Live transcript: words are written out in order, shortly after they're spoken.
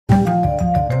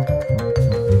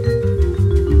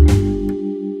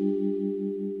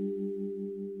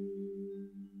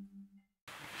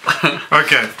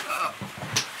Okay.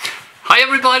 Hi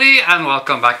everybody and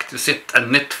welcome back to Sit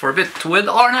and Knit for a Bit with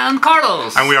Arne and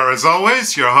Carlos. And we are, as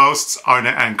always, your hosts, Arne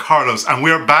and Carlos. And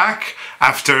we're back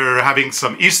after having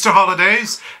some Easter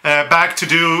holidays, back to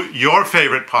do your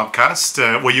favorite podcast,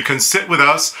 where you can sit with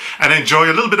us and enjoy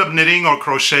a little bit of knitting or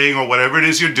crocheting or whatever it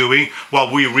is you're doing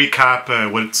while we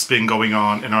recap what's been going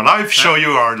on in our life, show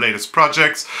you our latest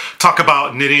projects, talk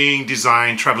about knitting,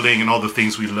 design, traveling, and all the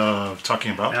things we love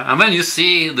talking about. Yeah, and when you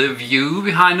see the view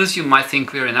behind us, you might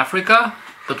think we're in Africa.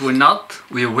 But we're not.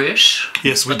 We wish.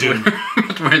 Yes, we do.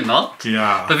 But we're not.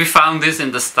 Yeah. But we found this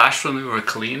in the stash when we were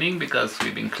cleaning, because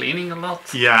we've been cleaning a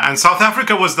lot. Yeah, and South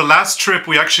Africa was the last trip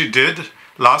we actually did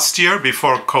last year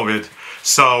before COVID.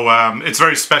 So it's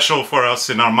very special for us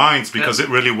in our minds because it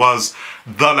really was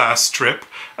the last trip.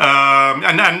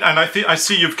 And I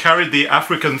see you've carried the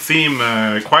African theme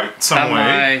quite some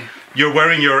way. You're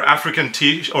wearing your African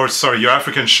your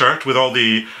African shirt with all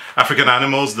the African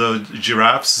animals, the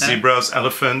giraffes, zebras,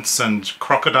 elephants, and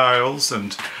crocodiles,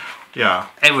 and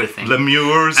everything.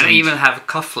 Lemurs. And I even have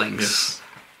cufflinks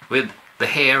with the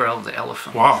hair of the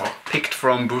elephant. Wow. Picked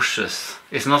from bushes.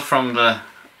 It's not from the...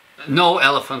 No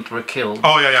elephant were killed.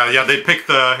 Oh, yeah. They picked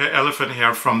the elephant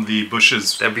hair from the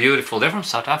bushes. They're beautiful. They're from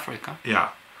South Africa.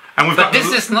 Yeah. And but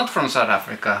this is not from South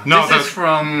Africa. No, this is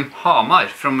from Hamar,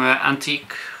 from an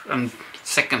antique and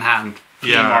second-hand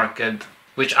flea market,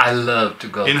 which I love to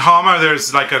go to. In Hamar,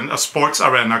 there's like a sports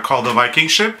arena called the Viking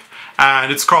Ship.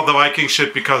 And it's called the Viking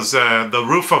Ship because the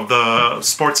roof of the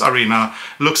sports arena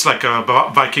looks like a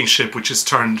Viking ship, which is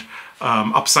turned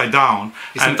upside down.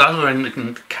 Isn't that where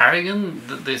in Carrigan,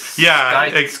 this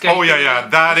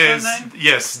That is,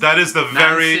 yes, that is the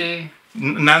very...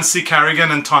 Nancy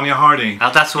Kerrigan and Tonya Harding.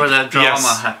 Now that's where the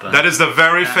drama happened. That is the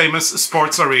very famous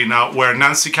sports arena where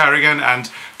Nancy Kerrigan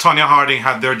and Tonya Harding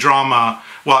had their drama.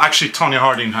 Well, actually, Tonya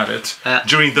Harding had it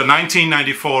during the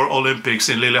 1994 Olympics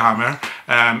in Lillehammer.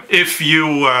 If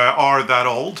you are that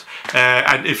old,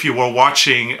 and if you were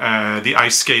watching the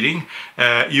ice skating,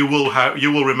 you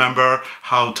will remember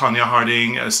how Tonya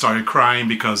Harding started crying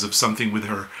because of something with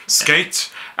her skate.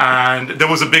 And there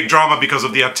was a big drama because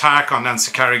of the attack on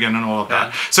Nancy Kerrigan and all of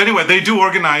that. So anyway, they do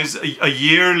organize a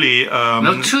yearly...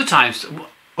 no, 2 times.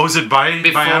 Oh, is it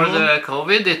before the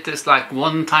COVID? It is like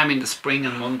one time in the spring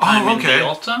and one time in the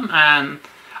autumn. And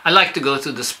I like to go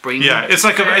to the spring. Yeah, it's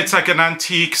like an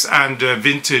antiques and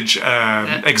vintage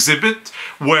exhibit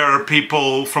where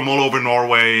people from all over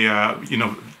Norway,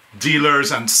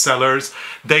 dealers and sellers,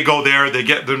 they go there, they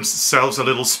get themselves a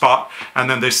little spot, and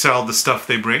then they sell the stuff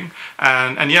they bring.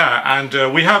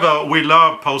 We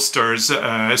love posters,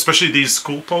 especially these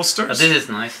school posters. This is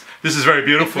nice. This is very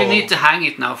beautiful. We need to hang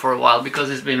it now for a while because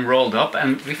it's been rolled up,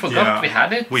 and we forgot we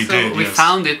had it. We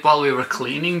found it while we were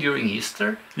cleaning during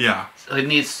Easter. Yeah. So it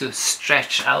needs to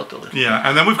stretch out a little. Yeah,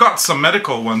 and then we've got some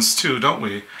medical ones too, don't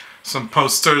we? Some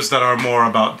posters that are more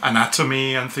about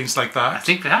anatomy and things like that. I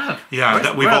think we have.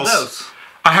 Yeah, where are those?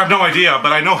 I have no idea,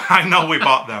 but I know we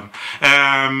bought them.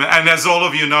 And as all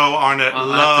of you know, Arne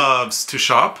loves to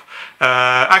shop.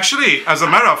 Actually, as a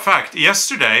matter of fact,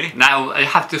 yesterday... Now, I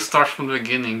have to start from the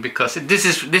beginning because this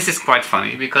is quite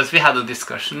funny because we had a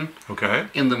discussion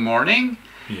in the morning.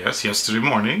 Yes, yesterday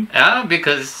morning. Yeah,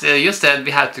 because you said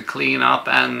we had to clean up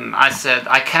and I said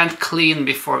I can't clean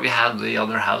before we have the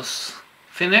other house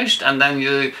finished, and then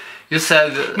you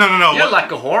said no, you're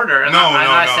like a hoarder, and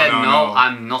I said no,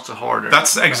 I'm not a hoarder.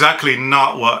 That's exactly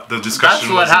not what the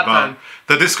discussion was about.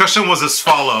 The discussion was as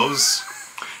follows.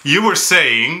 You were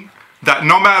saying that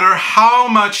no matter how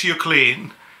much you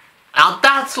clean, now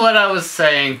that's what I was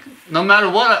saying. No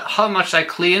matter how much I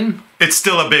clean, it's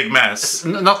still a big mess.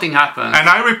 Nothing happens. And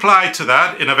I replied to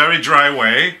that in a very dry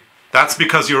way. That's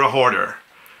because you're a hoarder.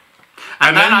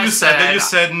 And then you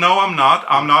said, no, I'm not.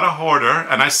 I'm not a hoarder.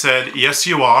 And I said, yes,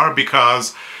 you are,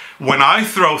 because when I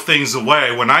throw things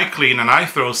away, when I clean and I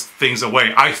throw things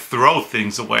away, I throw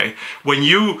things away. When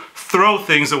you throw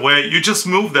things away, you just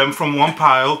move them from one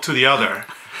pile to the other.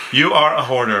 You are a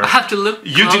hoarder. I have to look.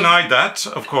 You denied that,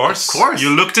 of course. Of course. You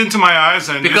looked into my eyes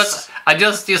and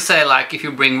you say like if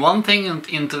you bring one thing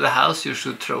into the house, you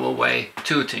should throw away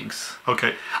 2 things.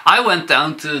 Okay. I went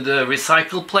down to the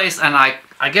recycle place and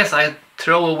I guess I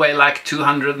throw away like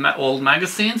 200 old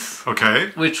magazines.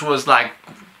 Okay. Which was like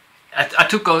I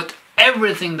took out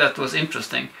everything that was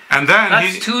interesting. And then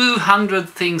that's 200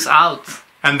 things out.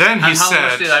 And then he said, how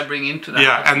much did I bring into that?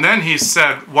 Yeah, and then he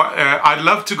said, I'd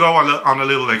love to go on a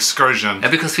little excursion.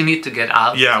 Yeah, because we need to get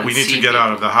out. Yeah, we need to get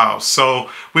out of the house. So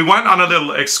we went on a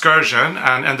little excursion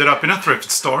and ended up in a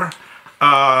thrift store.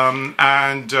 And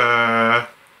I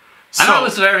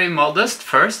was very modest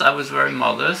first. I was very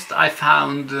modest. I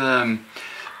found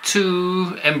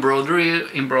 2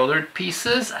 embroidered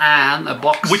pieces and a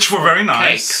box, which were very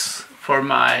nice, cakes for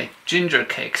my ginger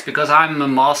cakes, because I'm a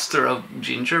master of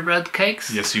gingerbread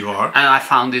cakes. Yes, you are. And I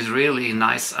found this really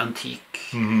nice antique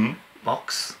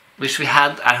box, which we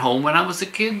had at home when I was a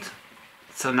kid.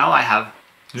 So now I have.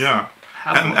 Yeah.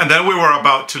 And then we were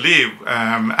about to leave.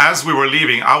 As we were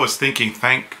leaving, I was thinking,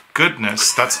 thank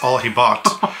goodness that's all he bought.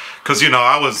 Because,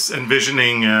 I was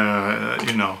envisioning,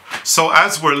 So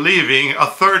as we're leaving, a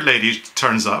third lady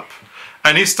turns up.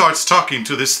 And he starts talking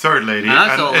to this third lady.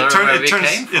 And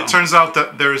it turns out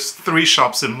that there's 3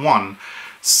 shops in one.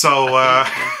 So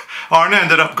Arne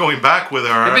ended up going back with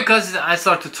her. Because I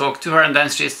started to talk to her, and then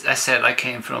I said I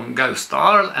came from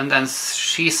Gausdal, and then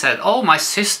she said, oh, my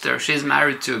sister, she's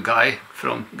married to a guy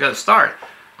from Gausdal.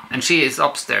 And she is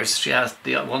upstairs. She has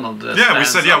one of the... Yeah, we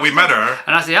said, yeah, we met her.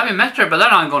 And I said, yeah, we met her, but then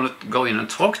I'm going to go in and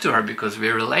talk to her because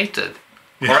we're related.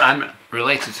 Yeah. Or I'm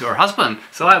related to her husband.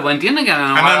 So I went in again.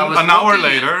 And then an hour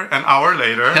later.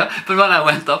 Yeah, but when I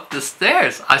went up the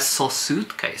stairs, I saw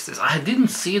suitcases. I didn't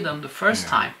see them the first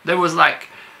time. There was like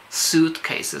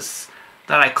suitcases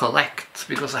that I collect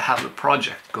because I have a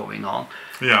project going on.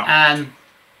 Yeah. And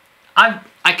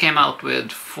I came out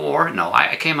with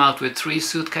 3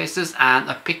 suitcases and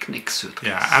a picnic suitcase.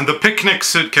 Yeah, and the picnic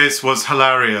suitcase was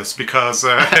hilarious because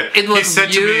it was he said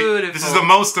beautiful. to me, this is the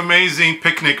most amazing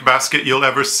picnic basket you'll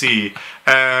ever see.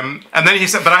 And then he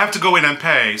said, but I have to go in and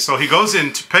pay. So he goes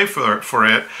in to pay for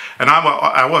it. And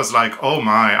I was like, oh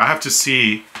my, I have to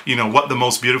see, what the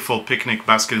most beautiful picnic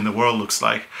basket in the world looks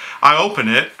like. I open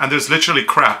it and there's literally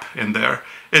crap in there.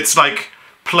 It's like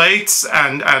plates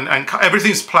and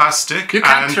everything's plastic. You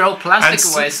can't throw plastic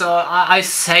away, so I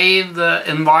save the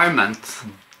environment.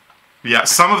 Yeah,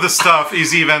 some of the stuff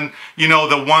is even, the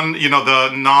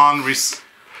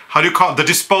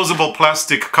disposable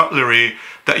plastic cutlery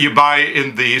that you buy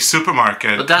in the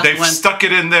supermarket. They've stuck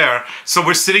it in there. So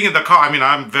we're sitting in the car. I mean,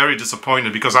 I'm very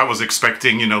disappointed because I was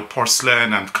expecting,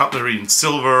 porcelain and cutlery and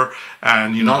silver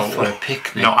and, Not for a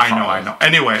picnic. No, I know.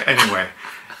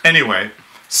 Anyway.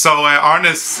 So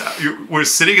we're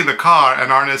sitting in the car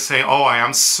and Arne is saying, oh, I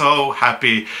am so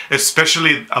happy,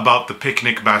 especially about the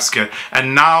picnic basket.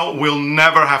 And now we'll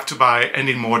never have to buy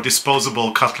any more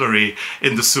disposable cutlery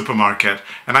in the supermarket.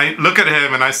 And I look at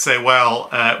him and I say, well,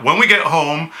 when we get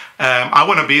home, I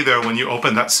want to be there when you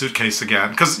open that suitcase again.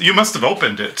 Because you must have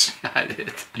opened it. I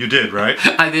did. You did, right?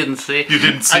 I didn't see. You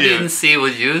didn't see I didn't see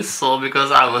what you saw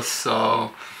because I was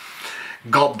so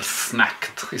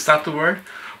gobsmacked. Is that the word?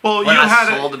 Well, when you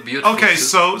had the beautiful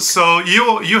so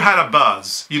you had a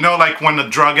buzz. Like when a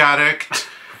drug addict.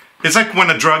 It's like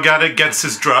when a drug addict gets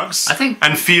his drugs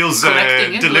and feels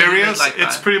delirious. Like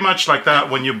it's pretty much like that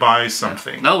when you buy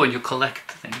something. Yeah. No, when you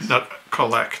collect things.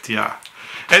 Yeah.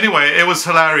 Anyway, it was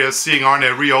hilarious seeing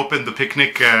Arne reopen the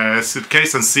picnic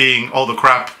suitcase and seeing all the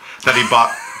crap that he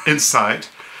bought inside.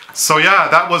 So yeah,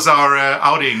 that was our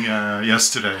outing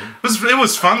yesterday. It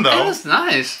was fun though. It was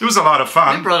nice. It was a lot of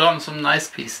fun. We brought on some nice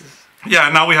pieces. Yeah,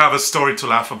 now we have a story to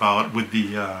laugh about with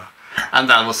the... And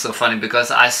that was so funny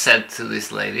because I said to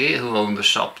this lady who owned the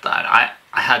shop that I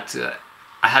had to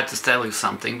tell you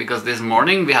something because this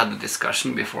morning we had a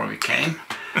discussion before we came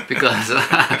because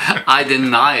I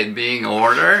denied being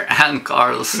hoarder and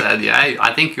Carlos said, yeah,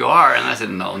 I think you are. And I said,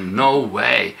 no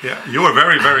way. Yeah, you were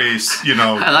very, very,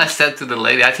 And I said to the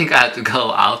lady, I think I had to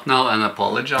go out now and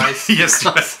apologize. Yes.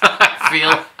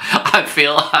 I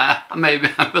feel maybe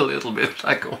I'm a little bit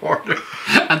like a hoarder.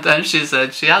 And then she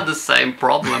said she had the same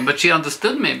problem, but she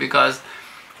understood me because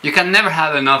you can never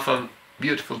have enough of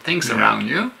beautiful things around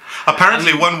you.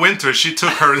 Apparently one winter she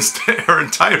took her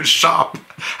entire shop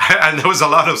and there was a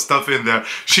lot of stuff in there.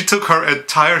 She took her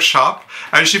entire shop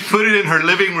and she put it in her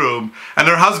living room and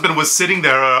her husband was sitting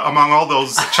there among all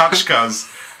those tchotchkes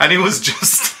and he was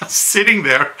just sitting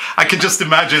there. I can just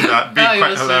imagine that being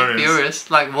quite hilarious. So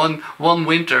curious, like one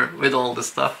winter with all the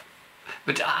stuff.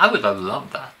 But I would have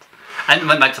loved that. And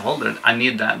when I told her I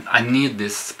need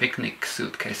this picnic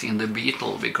suitcase in the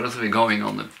Beetle because we're going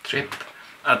on a trip,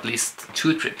 at least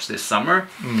 2 trips this summer.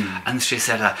 And she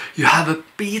said, you have a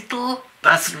Beetle?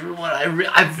 That's what I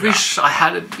wish I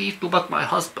had a Beetle, but my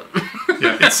husband.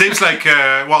 Yeah, it seems like,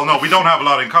 well, no, we don't have a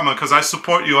lot in common because I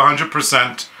support you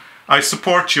 100%. I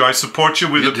support you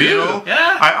with the Beetle.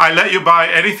 Yeah. I let you buy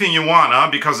anything you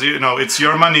want, because it's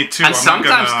your money too. And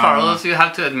sometimes, Carlos, you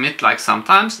have to admit, like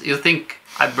sometimes you think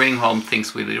I bring home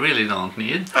things we really don't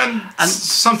need. And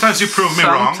sometimes you prove me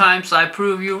wrong. Sometimes I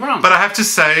prove you wrong. But I have to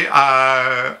say,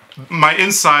 my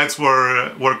insides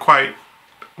were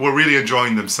really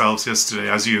enjoying themselves yesterday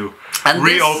as you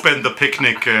reopened the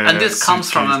picnic. And this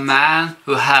comes from a man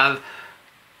who have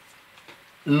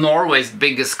Norway's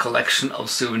biggest collection of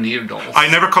souvenir dolls. I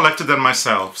never collected them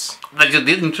myself. But you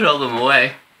didn't throw them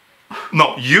away.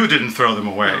 No, you didn't throw them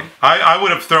away. No. I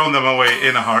would have thrown them away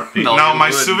in a heartbeat. No, now, my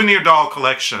wouldn't. souvenir doll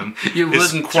collection You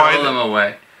is wouldn't quite... throw them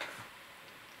away.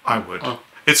 I would. Oh.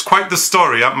 It's quite the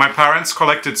story. My parents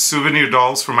collected souvenir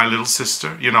dolls for my little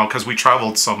sister, you know, because we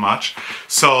traveled so much.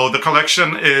 So the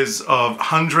collection is of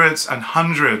hundreds and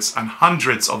hundreds and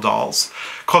hundreds of dolls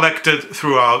collected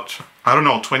throughout, I don't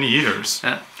know, 20 years.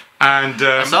 Yeah. And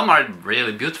some are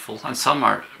really beautiful, and some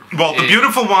are... well, the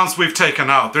beautiful ones we've taken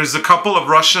out. There's a couple of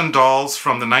Russian dolls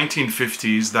from the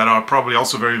 1950s that are probably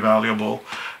also very valuable.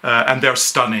 And they're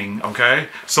stunning, okay?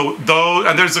 So though,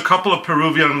 and there's a couple of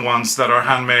Peruvian ones that are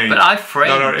handmade. But I framed...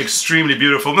 that are extremely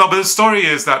beautiful. No, but the story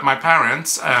is that my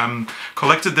parents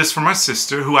collected this for my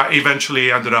sister, who I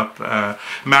eventually ended up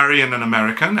marrying an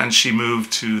American, and she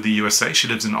moved to the USA. She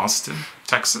lives in Austin,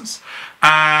 Texas.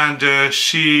 And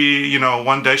she, you know,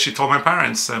 one day she told my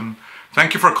parents,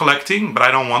 thank you for collecting, but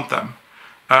I don't want them.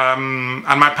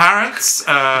 And my parents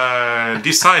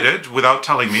decided, without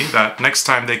telling me, that next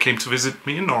time they came to visit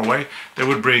me in Norway, they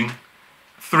would bring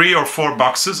 3 or 4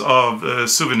 boxes of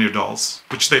souvenir dolls,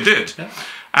 which they did. Yeah.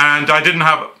 And I didn't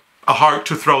have a heart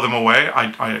to throw them away.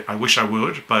 I wish I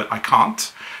would, but I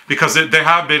can't, because they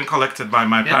have been collected by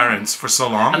my parents for so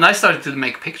long. And I started to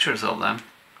make pictures of them.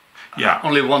 Yeah.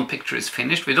 Only one picture is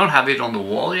finished. We don't have it on the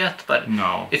wall yet, but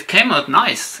no. It came out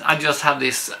nice. I just have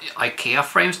these IKEA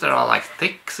frames that are like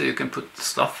thick, so you can put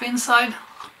stuff inside.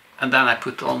 And then I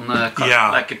put on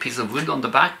like a piece of wood on the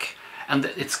back, and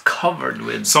it's covered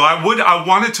with... So I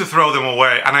wanted to throw them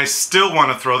away, and I still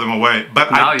want to throw them away,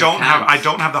 but I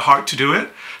don't have the heart to do it,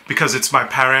 because it's my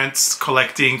parents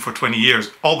collecting for 20 years.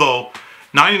 Although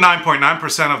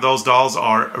 99.9% of those dolls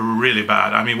are really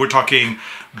bad. I mean, we're talking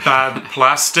bad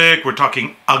plastic, we're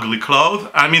talking ugly clothes.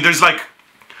 I mean, there's like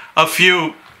a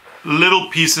few little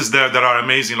pieces there that are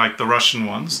amazing, like the Russian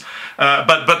ones.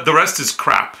 But the rest is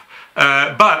crap.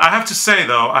 But I have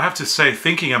to say,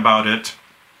 thinking about it,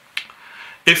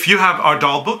 if you have our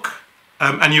doll book,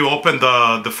 and you open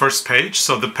the first page,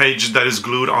 so the page that is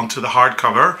glued onto the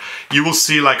hardcover, you will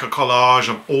see like a collage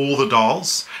of all the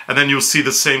dolls, and then you'll see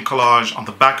the same collage on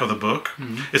the back of the book.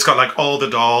 Mm-hmm. It's got like all the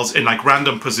dolls in like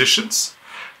random positions.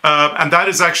 And that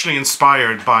is actually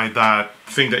inspired by that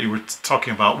thing that you were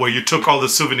talking about, where you took all the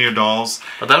souvenir dolls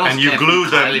and you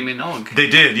glued them. They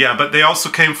did, yeah, but they also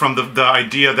came from the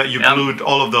idea that you glued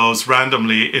all of those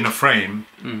randomly in a frame.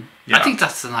 Mm. Yeah. I think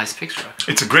that's a nice picture,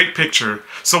 actually. It's a great picture.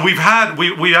 So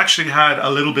we actually had a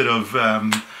little bit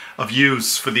of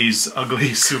use for these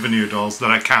ugly souvenir dolls that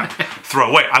I can't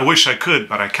throw away. I wish I could,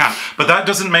 but I can't. But that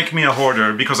doesn't make me a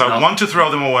hoarder, because I want to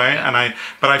throw them away,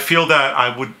 but I feel that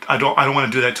I don't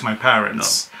want to do that to my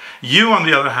parents. No. You, on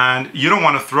the other hand, you don't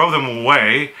want to throw them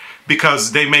away,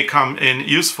 because they may come in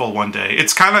useful one day.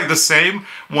 It's kind of like the same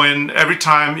when every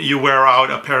time you wear out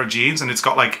a pair of jeans and it's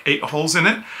got like 8 holes in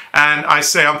it, and I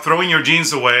say, I'm throwing your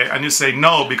jeans away, and you say,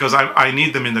 no, because I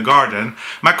need them in the garden.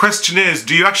 My question is,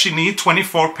 do you actually need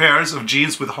 24 pairs of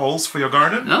jeans with holes for your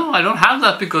garden? No, I don't have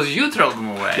that, because you throw them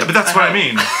away. Yeah, but that's what I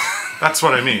mean. That's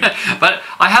what I mean. But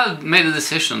I have made a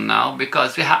decision now,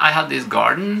 because I had this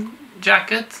garden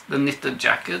jacket, the knitted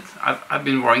jacket. I've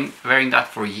been wearing that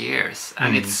for years,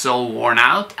 and it's so worn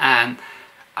out, and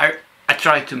I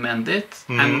tried to mend it,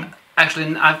 and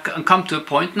actually I've come to a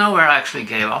point now where I actually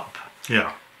gave up.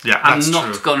 Yeah, yeah, I'm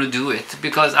not going to do it,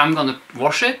 because I'm going to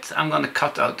wash it, I'm going to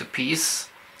cut out the piece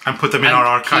and put them in our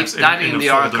archives. Keep that in the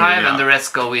archive, and the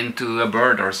rest go into a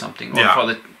bird or something,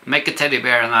 or make a teddy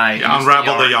bear, and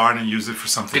unravel the yarn and use it for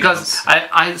something else.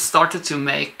 I started to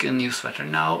make a new sweater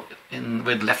now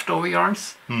with leftover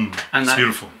yarns, and it's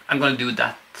beautiful. I'm going to do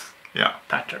that. Yeah,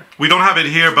 pattern. We don't have it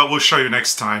here, but we'll show you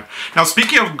next time. Now,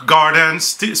 speaking of gardens,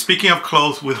 speaking of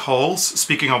clothes with holes,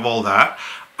 speaking of all that,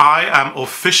 I am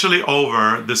officially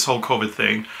over this whole COVID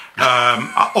thing.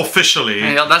 Officially,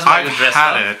 that's why I've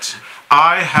had it.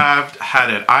 I have had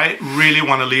it. I really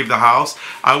want to leave the house.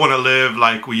 I want to live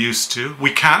like we used to.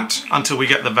 We can't until we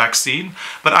get the vaccine.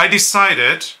 But I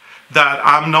decided that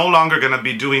I'm no longer going to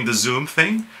be doing the Zoom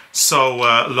thing. So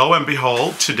lo and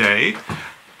behold, today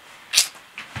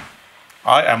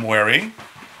I am wearing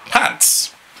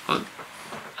pants.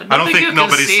 I don't think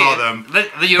nobody saw them.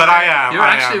 But I am. You're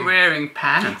actually wearing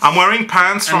pants. I'm wearing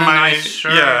pants from my nice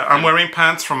shirt. I'm wearing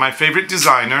pants from my favorite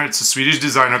designer. It's a Swedish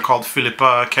designer called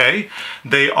Filippa K.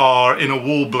 They are in a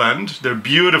wool blend. They're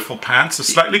beautiful pants. They're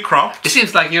slightly cropped. It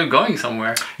seems like you're going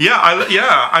somewhere.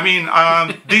 I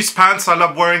mean, these pants, I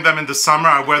love wearing them in the summer.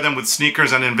 I wear them with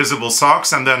sneakers and invisible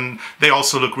socks, and then they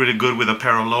also look really good with a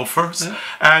pair of loafers. Yeah.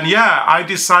 And I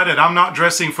decided I'm not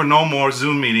dressing for no more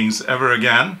Zoom meetings ever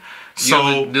again. So you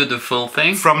will do the full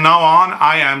thing? From now on,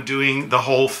 I am doing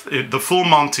the full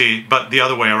Monty, but the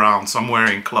other way around. So I'm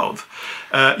wearing clothes.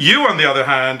 You, on the other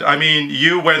hand, I mean,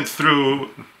 you went through.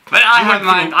 But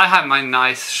I have my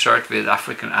nice shirt with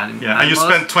African animals. Yeah, and you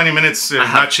spent 20 minutes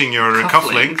matching your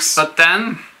cufflinks. But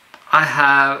then I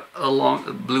have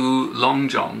a blue long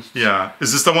johns. Yeah,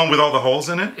 is this the one with all the holes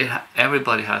in it?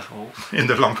 Everybody has holes in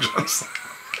the long johns.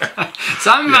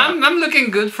 So I'm looking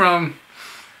good from.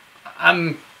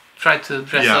 I'm trying to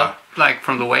dress up like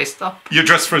from the waist up. You're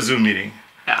dressed for a Zoom meeting.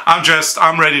 Yeah.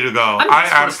 I'm ready to go. I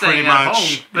am pretty much.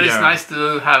 Home, but it's nice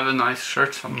to have a nice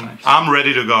shirt sometimes. I'm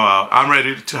ready to go out. I'm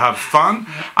ready to have fun.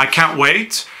 Yeah. I can't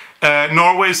wait.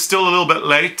 Norway is still a little bit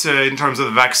late in terms of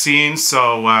the vaccine,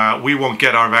 so we won't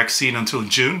get our vaccine until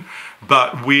June.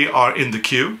 But we are in the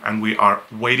queue and we are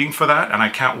waiting for that, and I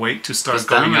can't wait to start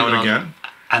going out again.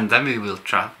 And then we will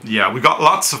travel. Yeah, we got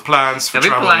lots of plans for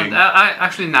traveling.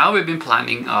 Actually, now we've been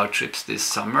planning our trips this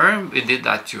summer. We did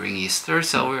that during Easter,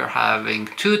 so we are having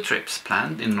 2 trips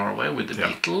planned in Norway with the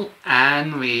Beetle.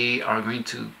 And we are going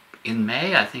to, in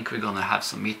May, I think we're going to have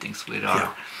some meetings with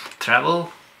our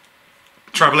travel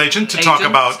agent to talk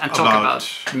about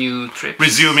new trips.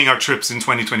 Resuming our trips in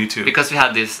 2022. Because we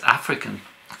had this African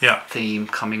theme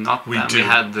coming up. We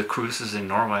had the cruises in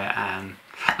Norway and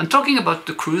talking about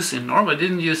the cruise in Norway,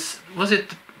 was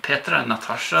it Petra and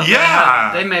Natasha? Yeah.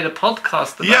 They made a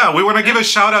podcast about Yeah, we want to give a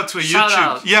shout out to a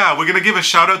YouTube. Yeah, we're going to give a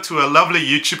shout out to a lovely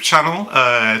YouTube channel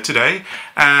today.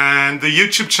 And the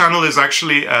YouTube channel is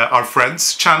actually our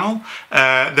friends' channel.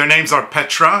 Their names are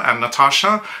Petra and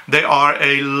Natasha. They are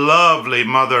a lovely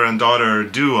mother and daughter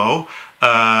duo.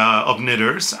 Of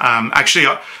knitters. Actually,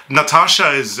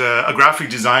 Natasha is a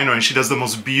graphic designer and she does the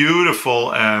most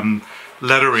beautiful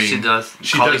lettering. She does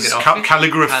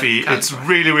calligraphy. It's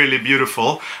really, really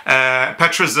beautiful.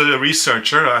 Petra's a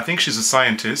researcher. I think she's a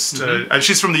scientist. And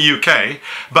she's from the UK,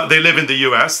 but they live in the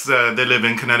US. They live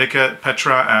in Connecticut.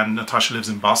 Petra and Natasha lives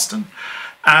in Boston.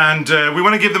 And we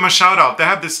want to give them a shout out. They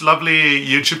have this lovely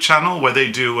YouTube channel where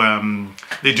they do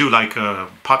like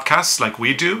podcasts like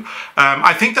we do.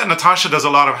 I think that Natasha does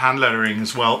a lot of hand lettering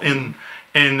as well in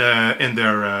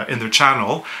their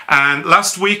channel. And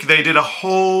last week they did a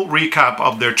whole recap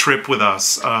of their trip with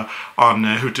us on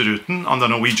Hurtigruten on the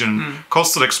Norwegian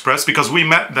Coastal Express, because we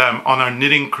met them on our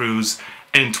knitting cruise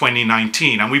in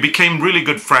 2019 and we became really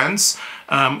good friends.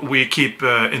 We keep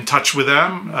in touch with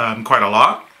them quite a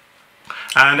lot.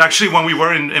 And actually, when we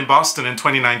were in Boston in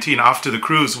 2019, after the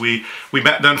cruise, we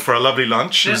met them for a lovely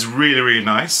lunch. It was really, really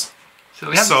nice. So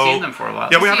we haven't seen them for a while.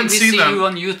 Yeah, we haven't seen them. We see you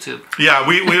on YouTube. Yeah,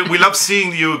 we love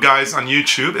seeing you guys on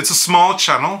YouTube. It's a small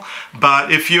channel,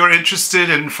 but if you're interested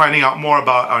in finding out more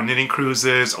about our knitting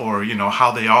cruises, or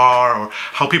how they are, or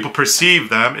how people perceive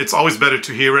them, it's always better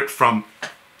to hear it from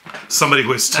somebody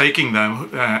who is taking them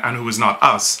and who is not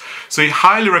us. So I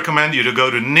highly recommend you to go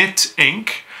to Knit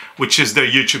Inc., which is their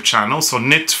YouTube channel. So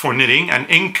knit for knitting, and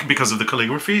ink because of the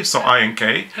calligraphy, so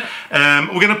I-N-K.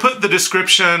 We're going to put the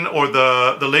description or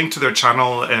the link to their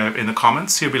channel in the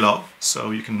comments here below, so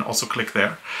you can also click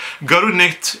there. Go to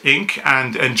Knit Inc.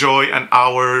 and enjoy an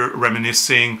hour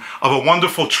reminiscing of a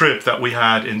wonderful trip that we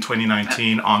had in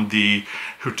 2019 on the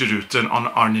Hurtigruten on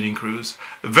our knitting cruise.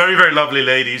 Very, very lovely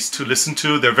ladies to listen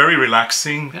to. They're very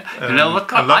relaxing. You know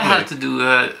what? I had to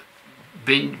do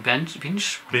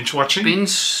binge watching,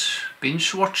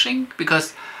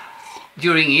 because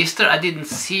during Easter I didn't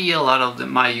see a lot of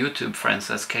my YouTube friends,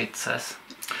 as Kate says.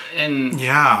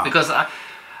 Because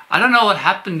I don't know what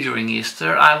happened during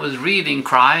Easter. I was reading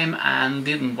crime and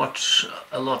didn't watch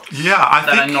a lot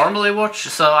I normally watch,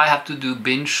 so I have to do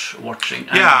binge watching.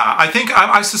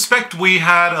 I suspect we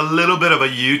had a little bit of a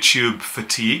YouTube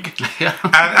fatigue.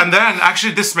 and then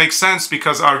actually this makes sense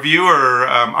because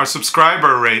our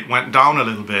subscriber rate went down a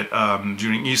little bit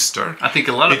during Easter. I think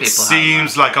a lot of people It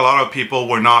seems like a lot of people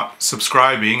were not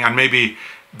subscribing, and maybe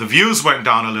the views went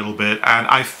down a little bit, and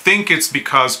I think it's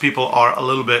because people are a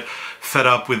little bit fed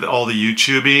up with all the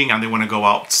YouTubing and they want to go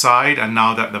outside, and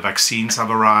now that the vaccines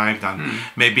have arrived and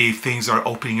maybe things are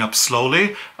opening up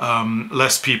slowly,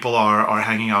 less people are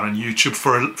hanging out on YouTube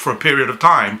for a period of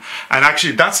time. And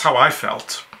actually that's how I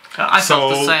felt. I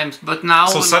felt the same, but now...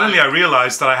 So suddenly I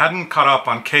realized that I hadn't caught up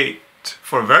on Kate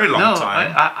for a very long No,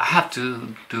 time. I have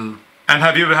to do. And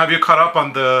have you caught up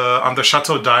on the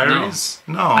Chateau Diaries?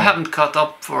 No. I haven't caught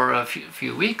up for a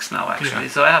few weeks now, actually. Yeah.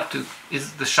 So I have to.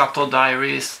 Is the Chateau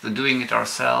Diaries, the Doing It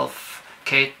Ourselves,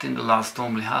 Kate in the Last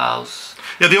Homely House.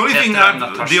 Yeah, the only thing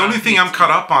Natasha. I'm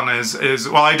caught up on is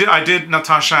well, I did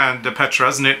Natasha and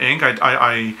Petra's Knit Ink.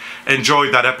 I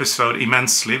enjoyed that episode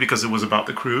immensely because it was about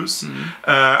the cruise.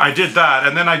 I did that,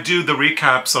 and then I do the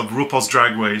recaps of RuPaul's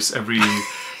Drag Race every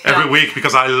week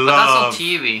because I love. But that's on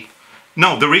TV.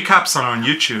 No, the recaps are on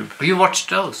YouTube. You watched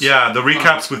those? Yeah, the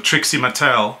recaps with Trixie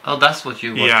Mattel. Oh, that's what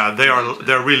you watched. Yeah,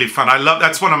 they're really fun. I love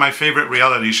that's one of my favorite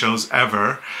reality shows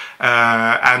ever.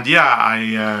 And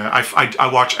yeah, I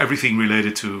watch everything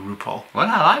related to RuPaul. What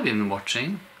have I been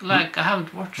watching? Like I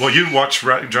haven't watched. Well, you watch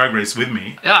Drag Race with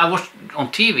me. Yeah, I watched on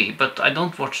TV, but I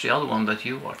don't watch the other one that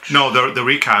you watch. No, the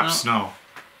recaps. No,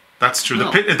 that's true.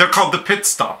 No. They're called the Pit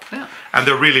Stop. Yeah. And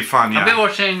they're really fun. Yeah. I've been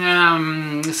watching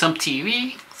some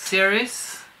TV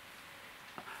series.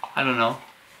 I don't know.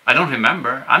 I don't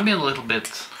remember. I've been a little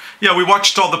bit. Yeah, we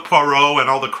watched all the Poirot and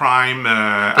all the crime,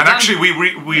 and actually we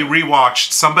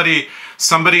rewatched.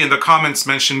 Somebody in the comments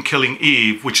mentioned Killing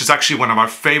Eve, which is actually one of our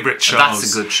favorite shows.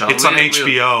 That's a good show. It's on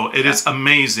HBO. It is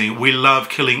amazing. We love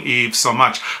Killing Eve so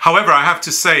much. However, I have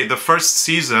to say, the first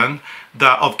season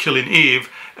of Killing Eve,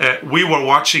 we were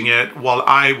watching it while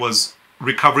I was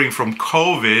recovering from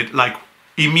COVID, like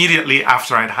immediately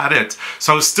after I'd had it.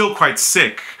 So I was still quite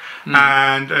sick.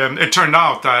 And it turned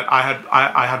out that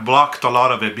I had blocked a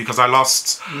lot of it because I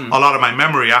lost a lot of my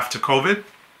memory after COVID.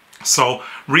 So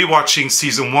rewatching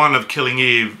season 1 of Killing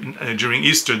Eve during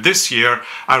Easter this year,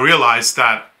 I realized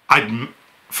that I'd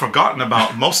forgotten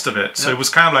about most of it. So it was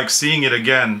kind of like seeing it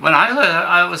again. When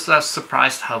I was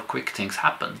surprised how quick things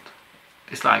happened.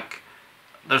 It's like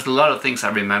there's a lot of things I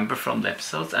remember from the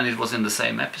episodes, and it was in the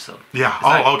same episode. Yeah.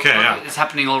 It's it's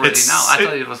happening already now. I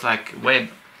thought it was like way.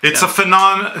 It's a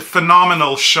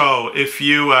phenomenal show. If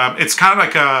you, it's kind of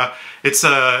like it's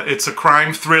a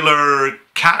crime thriller,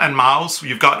 cat and mouse.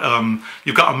 You've got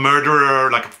a murderer,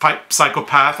 like a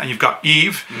psychopath, and you've got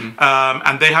Eve,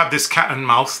 and they have this cat and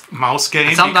mouse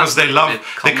game because they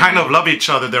kind of love each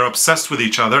other. They're obsessed with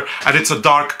each other, and it's a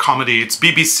dark comedy. It's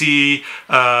BBC.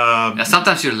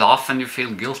 Sometimes you laugh and you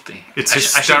feel guilty. It's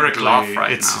hysterically.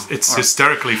 It's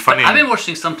hysterically funny. I've been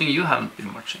watching something you haven't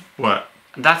been watching. What?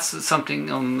 That's something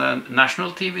on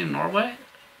national TV in Norway,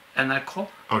 NRK.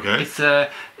 Okay. It's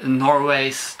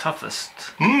Norway's Toughest.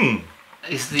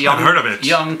 It's the I've heard of it.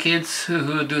 Young kids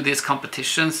who do these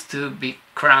competitions to be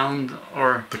crowned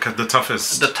or the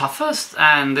toughest. The toughest,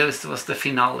 and this was the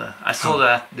finale. I saw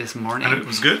that this morning. And it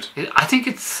was good? I think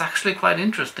it's actually quite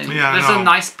interesting. Yeah, There's a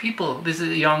nice people. This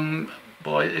is young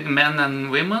men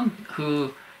and women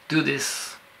who do this.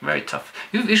 Very tough.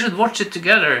 We should watch it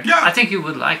together. Yeah. I think you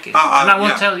would like it. And I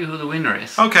won't tell you who the winner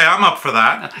is. Okay, I'm up for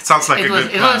that. It sounds like a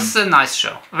good plan. It was a nice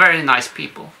show. Very nice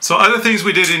people. So other things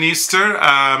we did in Easter,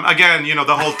 again,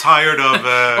 the whole tired of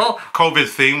COVID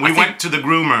thing, we went to the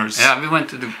groomers. Yeah, we went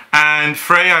to the... And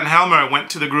Freya and Helmer went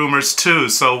to the groomers too.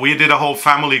 So we did a whole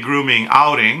family grooming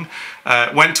outing.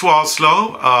 Went to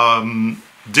Oslo,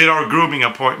 did our grooming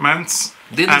appointments.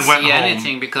 Didn't see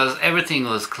anything because everything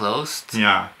was closed.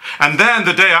 Yeah. And then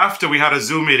the day after we had a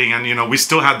Zoom meeting, and we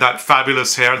still had that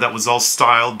fabulous hair that was all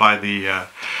styled by the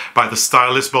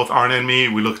stylist, both Arne and me.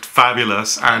 We looked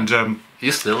fabulous, and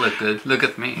you still look good. Look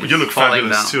at me. You look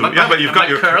fabulous too. But you've got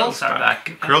your curls are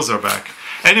back. Curls are back.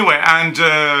 Anyway, and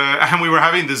we were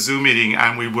having the Zoom meeting,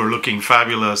 and we were looking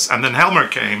fabulous, and then Helmer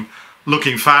came.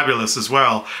 Looking fabulous as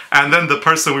well. And then the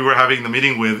person we were having the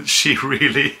meeting with, she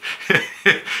really,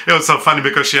 it was so funny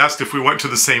because she asked if we went to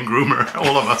the same groomer,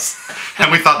 all of us.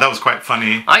 And we thought that was quite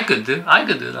funny. I could do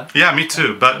that. Yeah, me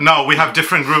too. But no, we have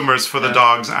different groomers for the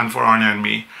dogs and for Arne and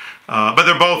me. But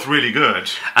they're both really good.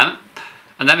 And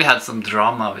then we had some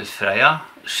drama with Freya.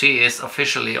 She is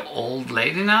officially old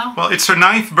lady now. Well, it's her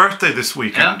 9th birthday this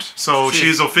weekend, so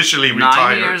she's officially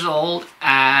retired. 9 years old,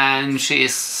 and she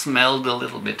smelled a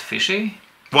little bit fishy.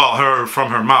 Well, from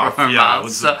her mouth. From her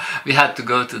mouth. So we had to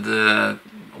go to the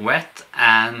vet,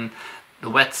 and the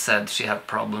vet said she had a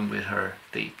problem with her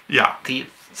teeth. Yeah.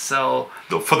 So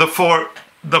for the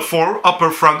four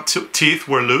upper front teeth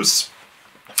were loose,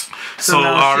 so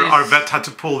our vet had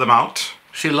to pull them out.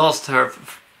 She lost her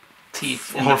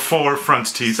teeth. Her 4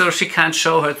 front teeth. So she can't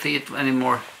show her teeth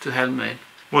anymore to Helmer.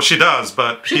 Well, she does,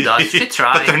 but she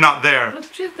tried. But they're not there. But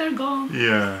they're gone.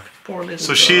 Yeah. Poor little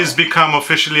So girl. she's become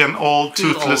officially an old,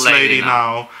 toothless lady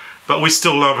now. But we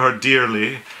still love her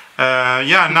dearly.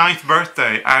 9th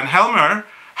birthday. And Helmer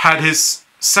had his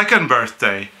 2nd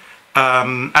birthday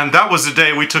And that was the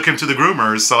day we took him to the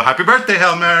groomers. So happy birthday,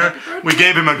 Helmer! We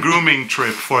gave him a grooming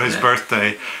trip for his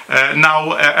birthday.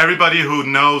 Now, everybody who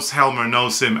knows Helmer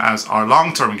knows him as our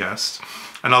long-term guest.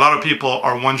 And a lot of people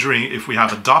are wondering if we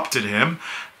have adopted him.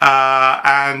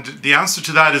 And the answer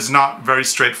to that is not very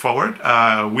straightforward.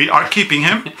 We are keeping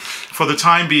him for the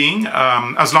time being.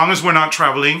 As long as we're not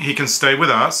traveling, he can stay with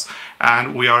us.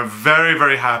 And we are very,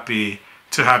 very happy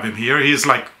to have him here. He is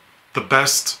like the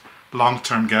best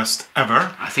long-term guest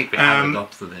ever. I think we have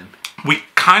adopted him. We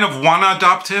kind of want to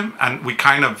adopt him, and we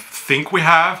kind of think we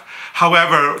have.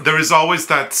 However, there is always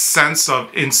that sense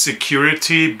of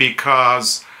insecurity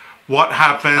because what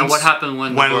happens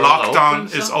when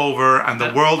lockdown is over and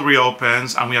the world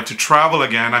reopens and we have to travel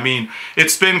again? I mean,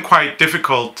 it's been quite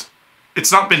difficult. It's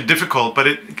not been difficult,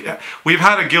 but we've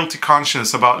had a guilty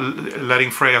conscience about letting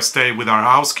Freya stay with our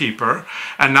housekeeper,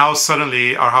 and now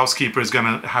suddenly our housekeeper is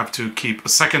going to have to keep a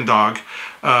second dog,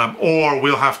 or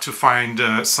we'll have to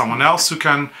find someone else who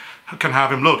can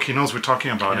have him. Look, he knows we're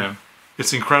talking about him.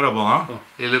 It's incredible, huh? Oh,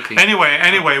 you're looking.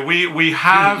 Anyway, we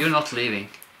have... You're not leaving.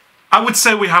 I would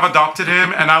say we have adopted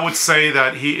him, and I would say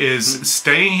that he is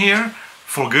staying here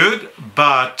for good,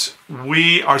 but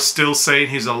we are still saying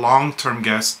he's a long-term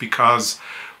guest because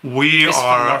It's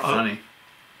funny.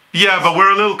 Yeah, but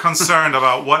we're a little concerned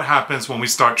about what happens when we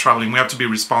start traveling. We have to be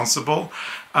responsible.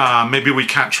 Maybe we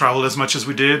can't travel as much as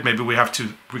we did. Maybe we have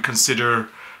to reconsider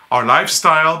our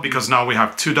lifestyle because now we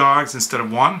have 2 dogs instead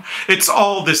of 1. It's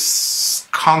all this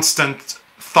constant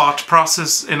thought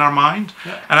process in our mind.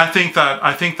 Yeah. And I think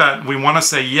that we want to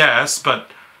say yes, but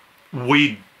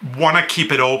we want to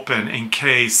keep it open in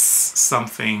case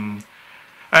something.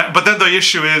 But then the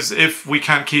issue is, if we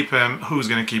can't keep him, who's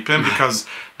going to keep him?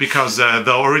 Because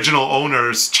the original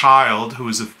owner's child, who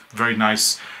is a very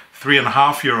nice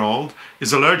 3.5-year-old,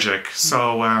 is allergic,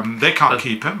 so they can't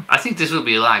keep him. I think this will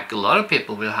be like a lot of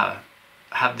people will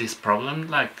have this problem,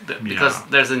 because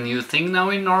there's a new thing now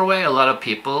in Norway. A lot of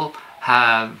people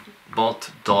have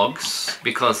bought dogs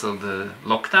because of the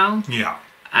lockdown. Yeah.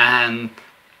 And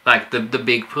like the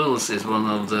big Puls is one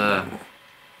of the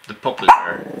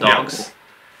popular dogs.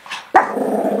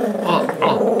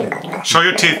 Oh. Show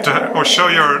your teeth or show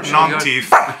your non-teeth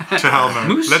to Helmer.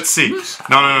 Moose? Let's see. Moose?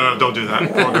 No, don't do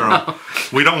that. Poor girl. No.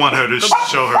 We don't want her to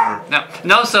show her.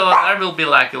 No, so there will be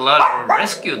like a lot of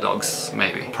rescue dogs,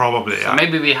 maybe. Probably, yeah. So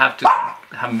maybe we have to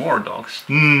have more dogs.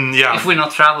 Yeah. If we're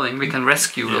not traveling, we can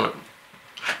rescue. Yeah.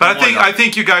 But I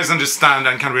think you guys understand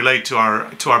and can relate to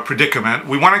our predicament.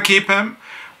 We want to keep him.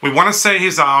 We want to say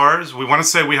he's ours. We want to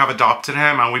say we have adopted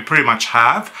him, and we pretty much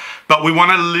have. But we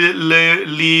want to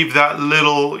leave that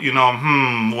little,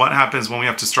 what happens when we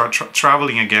have to start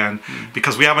traveling again?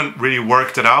 Because we haven't really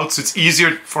worked it out. So it's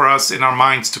easier for us in our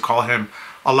minds to call him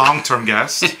a long-term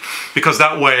guest. Because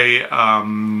that way,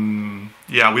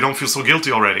 we don't feel so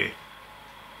guilty already.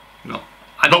 No.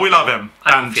 But we love him.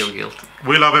 I don't feel guilty.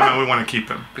 We love him and we want to keep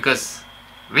him. Because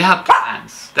we have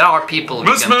plans. There are people we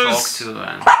can talk to.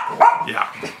 And yeah.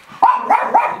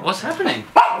 What's happening?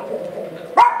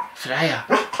 Freya.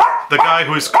 The guy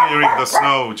who is clearing the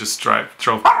snow just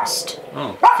drove past.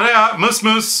 Oh. Freya,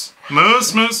 moose.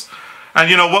 And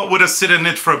you know, what would a sit in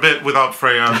it for a bit without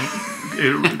Freya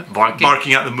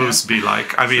barking at the moose be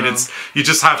like? I mean, you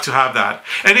just have to have that.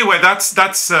 Anyway, that's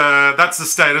the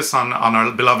status on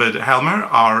our beloved Helmer,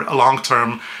 our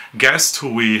long-term guest,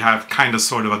 who we have kind of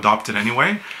sort of adopted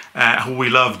anyway, who we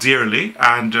love dearly,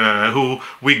 and who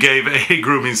we gave a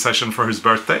grooming session for his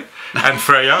birthday. And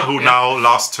Freya, who now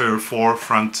lost her 4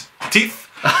 front teeth.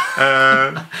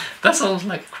 That sounds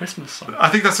like a Christmas song. I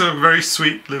think that's a very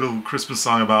sweet little Christmas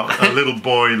song about a little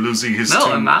boy losing his tooth.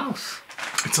 No, a mouse.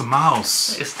 It's a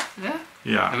mouse.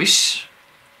 Yeah. A wish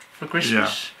for Christmas. Yeah.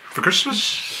 For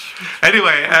Christmas?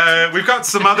 Anyway, we've got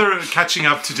some other catching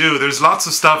up to do. There's lots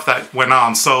of stuff that went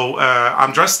on. So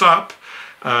I'm dressed up,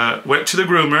 went to the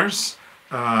groomers.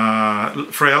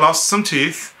 Freya lost some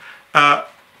teeth.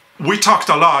 We talked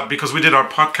a lot because we did our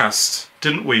podcast,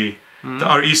 didn't we?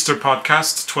 Our Easter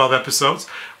podcast, 12 episodes.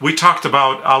 We talked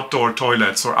about outdoor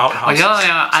toilets or outhouses. Oh,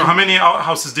 yeah. So how many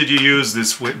outhouses did you use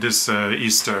this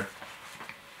Easter?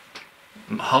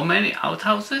 How many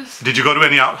outhouses? Did you go to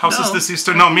any outhouses this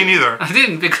Easter? No, me neither. I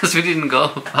didn't, because we didn't go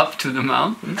up to the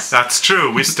mountains. That's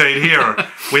true. We stayed here.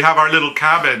 We have our little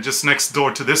cabin just next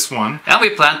door to this one. And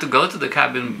we planned to go to the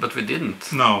cabin, but we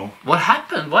didn't. No. What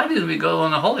happened? Why didn't we go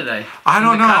on a holiday? I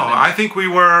don't know. Cabin? I think we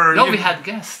were... No, we had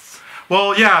guests.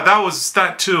 Well, yeah,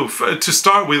 that too. To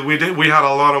start with, we had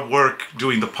a lot of work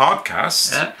doing the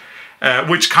podcast. Yeah.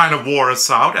 which kind of wore us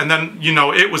out. And then, you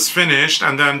know, it was finished.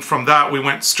 And then from that, we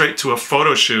went straight to a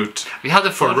photo shoot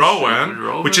for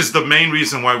Rowan, which is the main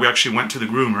reason why we actually went to the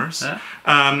groomers.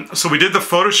 Yeah. So we did the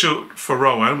photo shoot for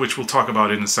Rowan, which we'll talk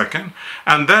about in a second.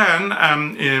 And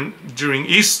then during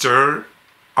Easter,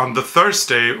 on the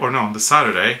on the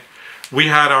Saturday, we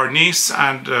had our niece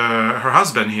and her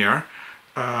husband here.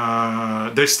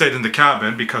 They stayed in the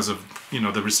cabin because of, you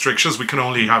know, the restrictions. We can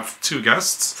only have 2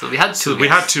 guests. So we had two. We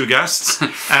had 2 guests,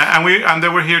 and they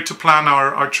were here to plan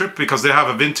our trip because they have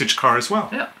a vintage car as well.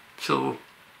 Yeah. So.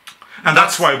 And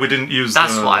that's why we didn't use.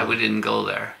 That's why we didn't go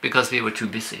there, because we were too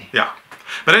busy. Yeah,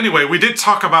 but anyway, we did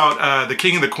talk about the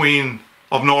King and the Queen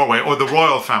of Norway, or the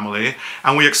royal family,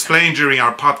 and we explained during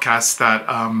our podcast that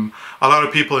a lot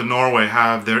of people in Norway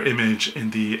have their image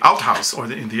in the outhouse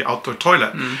or in the outdoor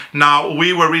toilet. Now,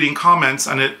 we were reading comments,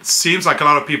 and it seems like a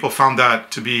lot of people found that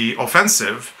to be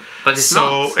offensive. But it's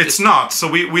not. It's not.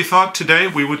 So we thought today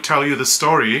we would tell you the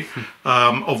story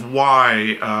of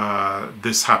why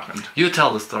this happened. You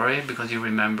tell the story because you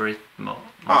remember it more.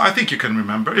 I think you can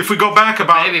remember. If we go back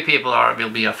about... Maybe people will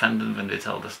be offended when they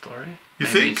tell the story. You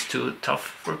Maybe think? It's too tough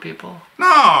for people. No,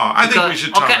 I think we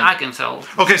should tell Okay, it. I can tell.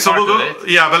 Okay, so we'll go...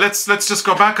 Yeah, but let's just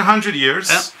go back 100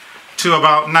 years to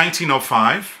about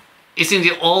 1905. It's in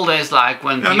the old days, like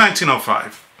when... Yeah,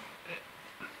 1905.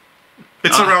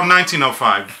 It's around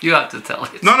 1905. You have to tell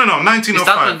it. No, 1905. Is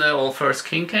that when the old first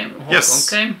king came? Yes.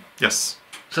 Came? Yes.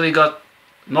 So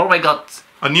Norway got...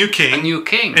 A new king.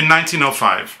 In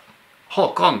 1905.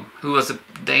 Håkon, who was a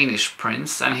Danish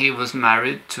prince, and he was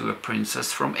married to a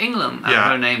princess from England, and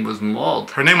her name was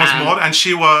Maud. Her name was Maud, and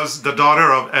she was the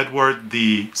daughter of Edward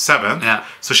VII. Yeah.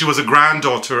 So she was a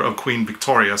granddaughter of Queen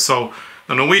Victoria. So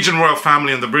the Norwegian royal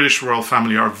family and the British royal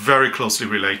family are very closely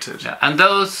related. Yeah, and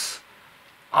those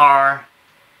are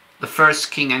the first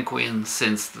king and queen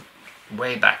since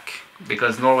way back.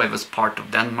 Because Norway was part of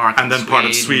Denmark and then part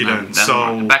of Sweden,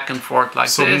 so back and forth like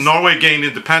this. So Norway gained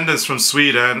independence from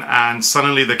Sweden, and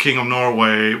suddenly the king of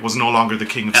Norway was no longer the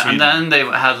king of Sweden. And then they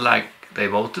had they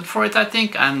voted for it, I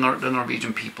think, and the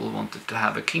Norwegian people wanted to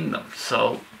have a kingdom.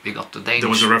 So we got the Danish.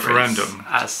 There was a referendum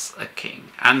as a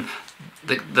king, and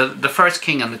the first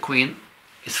king and the queen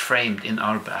is framed in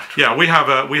our bathroom. Yeah, we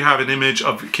have an image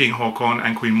of King Håkon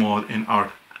and Queen Maud in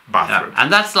our bathroom. Yeah,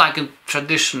 and that's like a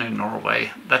tradition in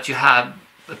Norway, that you have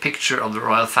a picture of the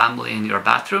royal family in your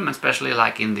bathroom, especially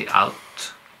like in the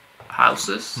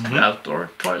outhouses, the outdoor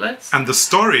toilets. And the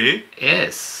story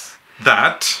is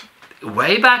that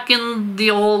way back in the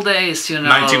old days,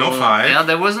 1905. Yeah,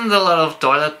 there wasn't a lot of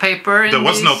toilet paper. There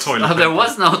was no toilet paper. There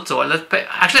was no toilet paper.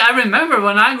 Actually, I remember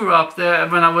when I grew up there,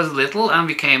 when I was little, and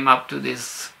we came up to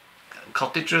these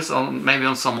cottages, maybe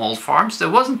on some old farms, there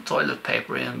wasn't toilet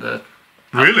paper in the...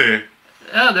 Really?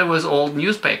 Yeah, there was old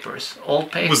newspapers,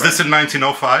 old paper. Was this in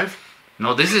 1905?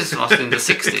 No, this was in the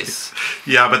 60s.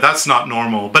 Yeah, but that's not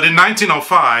normal. But in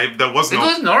 1905, there was no... It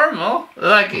was normal.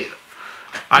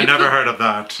 I never heard of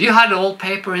that. You had old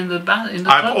paper in the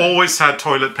I've always had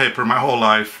toilet paper my whole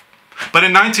life. But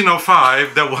in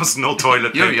 1905, there was no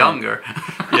toilet paper. You're younger.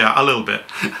 Yeah, a little bit.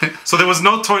 So there was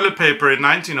no toilet paper in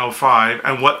 1905,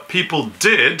 and what people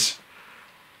did...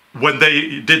 when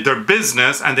they did their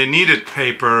business and they needed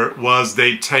paper was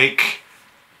they take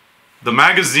the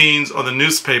magazines or the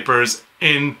newspapers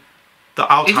in the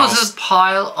outhouse. It was a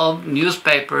pile of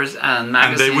newspapers and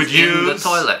magazines, and they would use in the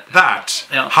toilet. That.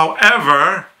 Yeah.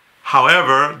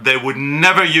 However, they would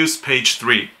never use page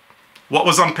 3. What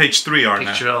was on page 3, Arne?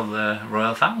 Picture of the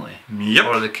royal family. Yep.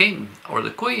 Or the king or the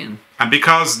queen. And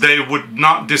because they would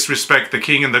not disrespect the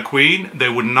king and the queen, they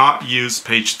would not use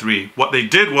page 3. What they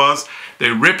did was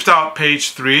they ripped out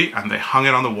page 3 and they hung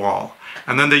it on the wall.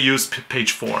 And then they used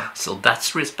page 4. So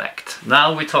that's respect.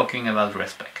 Now we're talking about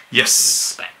respect. Yes.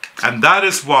 Respect. And that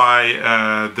is why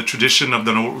the tradition of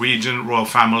the Norwegian royal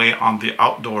family on the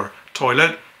outdoor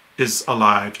toilet is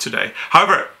alive today.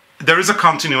 However, there is a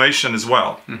continuation as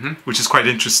well, which is quite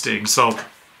interesting. So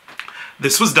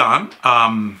this was done.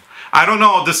 I don't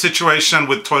know the situation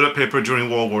with toilet paper during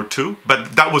World War II,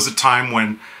 but that was a time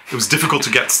when it was difficult to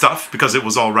get stuff because it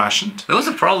was all rationed. There was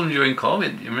a problem during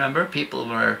COVID. You remember? People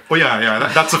were... Oh,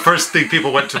 yeah. That's the first thing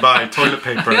people went to buy, toilet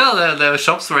paper. Yeah, the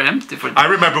shops were empty. I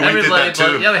remember we did that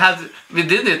too. Yeah, we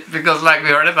did it because we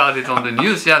heard about it on the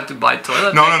news. You have to buy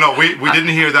toilet paper. No. We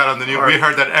didn't hear that on the news. We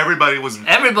heard that everybody was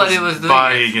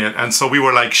buying it. And so we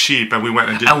were like sheep and we went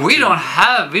and did it. And we don't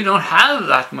have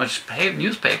that much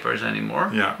newspapers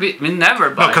anymore. Yeah. We never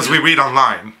buy. No, because we read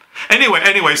online.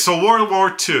 Anyway, so World War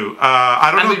II. I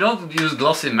don't know. And we don't use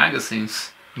glossy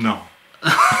magazines. No.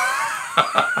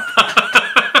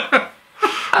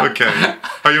 Okay.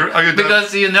 Are you done?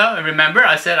 Because remember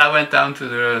I said I went down to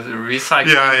the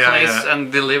recycling place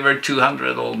and delivered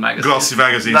 200 old magazines. Glossy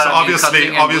magazines. So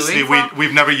obviously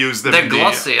we've never used them. They're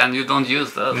glossy and you don't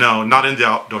use those. No, not in the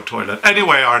outdoor toilet.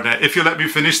 Anyway, Arne, if you let me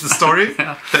finish the story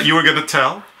that you were going to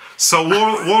tell. So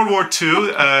World War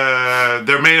II,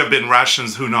 there may have been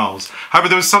rations, who knows. However,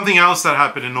 there was something else that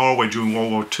happened in Norway during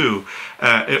World War II.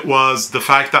 It was the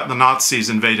fact that the Nazis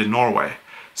invaded Norway.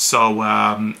 So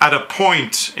at a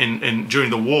point during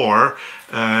the war,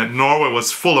 Norway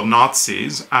was full of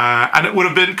Nazis, and it would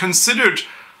have been considered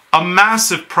a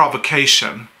massive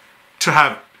provocation to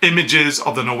have images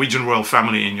of the Norwegian royal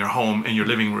family in your home, in your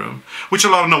living room, which a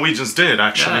lot of Norwegians did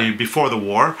actually before the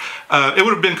war. It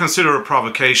would have been considered a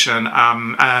provocation,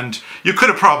 and you could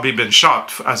have probably been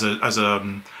shot as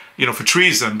a for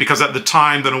treason, because at the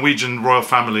time the Norwegian royal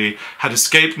family had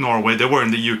escaped Norway. They were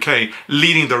in the UK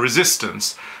leading the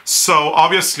resistance. So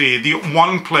obviously the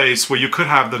one place where you could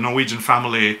have the Norwegian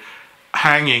family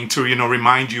hanging to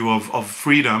remind you of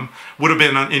freedom would have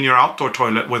been in your outdoor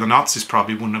toilet, where the Nazis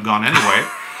probably wouldn't have gone anyway.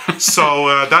 So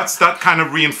that kind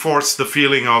of reinforced the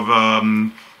feeling of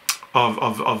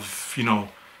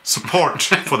support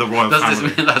for the royal family. Does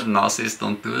this mean that Nazis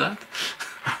don't do that?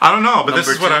 I don't know, but this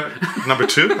is what number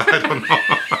two? I don't know.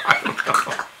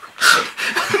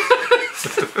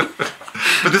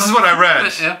 But this is what I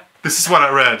read. Yeah. This is what I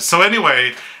read. So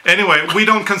anyway, we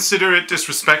don't consider it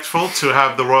disrespectful to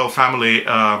have the royal family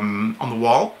on the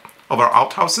wall of our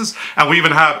outhouses, and we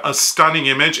even have a stunning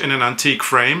image in an antique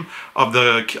frame of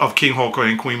King Haakon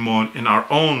and Queen Maud in our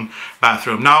own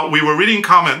bathroom. Now, we were reading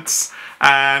comments,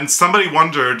 and somebody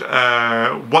wondered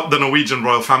what the Norwegian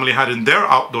royal family had in their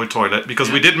outdoor toilet,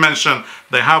 because we did mention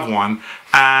they have one,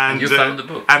 and you found the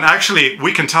book. And actually,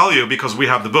 we can tell you because we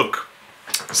have the book.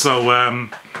 So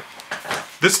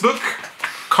this book,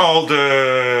 called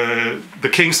The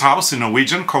King's House in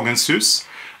Norwegian, Kongens Hus,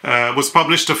 was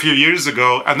published a few years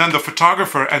ago, and then the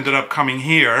photographer ended up coming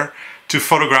here to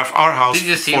photograph our house. Did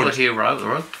you see what he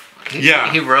wrote?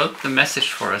 He wrote the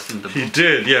message for us in the book. He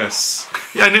did, yes.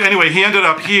 Yeah, anyway, he ended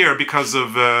up here because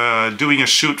of doing a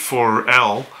shoot for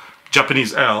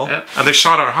Japanese Elle, and they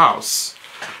shot our house.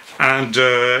 And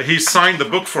he signed the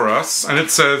book for us, and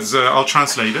it says, I'll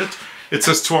translate it. It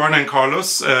says, to Arne and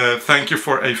Carlos, thank you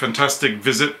for a fantastic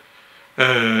visit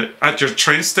at your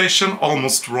train station,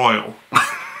 almost royal.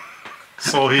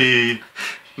 So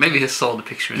maybe he saw the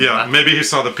picture in the bathroom. Maybe he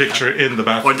saw the picture in the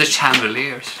bathroom. Or the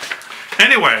chandeliers.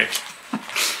 Anyway,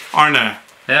 Arne.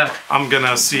 Yeah. I'm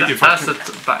gonna see if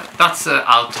that's an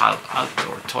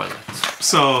outdoor toilet.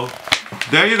 So,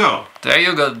 there you go. There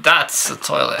you go. That's a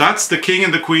toilet. That's the King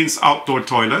and the Queen's outdoor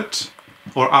toilet.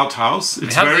 Or outhouse.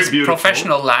 It's very beautiful. We have these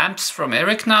professional lamps from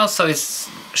Eric now, so it's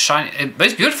shiny. But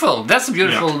it's beautiful. That's a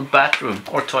beautiful bathroom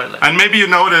or toilet. And maybe you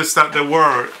noticed that there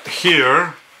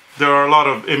are a lot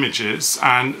of images,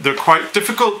 and they're quite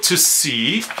difficult to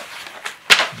see.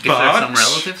 Is there some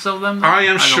relatives of them? I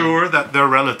am sure that their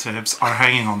relatives are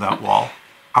hanging on that wall.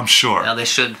 I'm sure. Yeah, they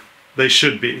should. They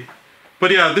should be.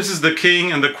 But yeah, this is the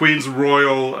King and the Queen's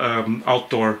royal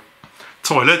outdoor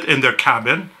toilet in their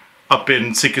cabin up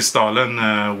in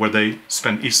Sikkesdalen, where they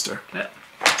spend Easter. Yeah.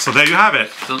 So there you have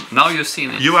it. So now you've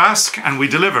seen it. You ask and we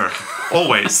deliver,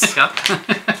 always. Yeah.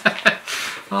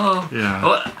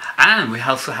 And we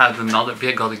also had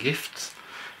we got a gift.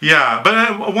 Yeah,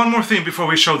 but one more thing before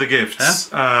we show the gifts,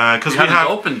 because we haven't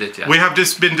opened it yet. We have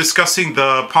just been discussing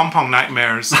the pom-pom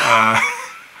nightmares that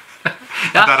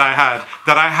I had.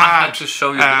 I had to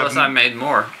show you because I made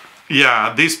more.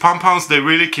 Yeah, these pom-poms, they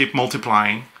really keep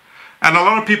multiplying. And a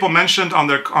lot of people mentioned on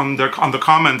the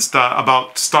comments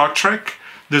about Star Trek.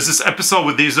 There's this episode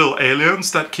with these little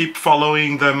aliens that keep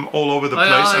following them all over the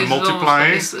place and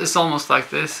multiplying. It's almost like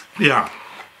this. Yeah.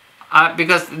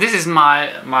 Because this is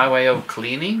my way of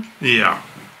cleaning. Yeah.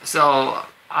 So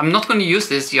I'm not going to use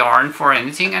this yarn for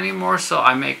anything anymore. So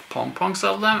I make pom-poms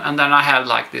of them, and then I have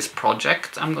like this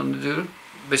project I'm going to do,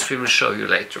 which we will show you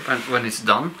later when it's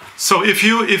done. So if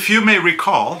you may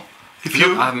recall,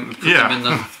 them in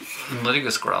the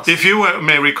if you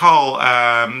may recall,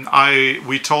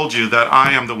 we told you that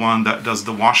I am the one that does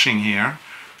the washing here,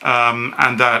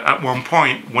 and that at one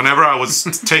point, whenever I was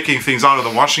taking things out of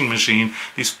the washing machine,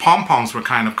 these pom-poms were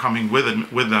kind of coming with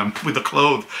the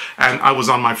clothes, and I was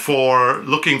on my floor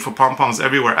looking for pom-poms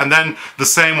everywhere. And then the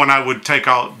same when I would take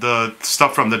out the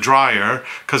stuff from the dryer,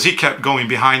 because he kept going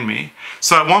behind me.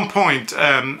 So at one point,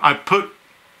 I put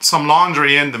some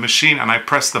laundry in the machine and I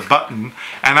pressed the button,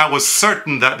 and I was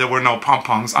certain that there were no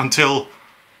pom-poms until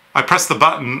I pressed the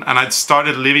button and I'd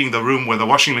started leaving the room where the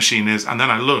washing machine is, and then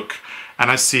I look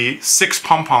and I see 6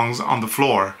 pom-poms on the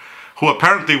floor. who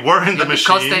apparently were in the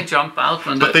machine. Because they jump out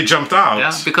when they jumped out.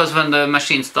 Yeah, because when the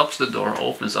machine stops, the door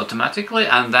opens automatically,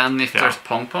 and then if there's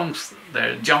pom-poms,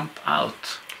 they jump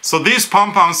out. So these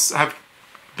pom-poms have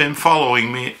been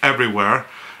following me everywhere.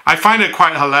 I find it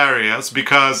quite hilarious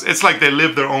because it's like they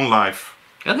live their own life.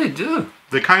 Yeah, they do.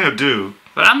 They kind of do.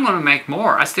 But I'm going to make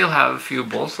more. I still have a few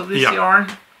balls of this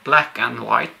yarn. Black and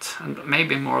white, and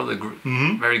maybe more of the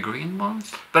very green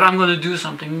ones. But I'm going to do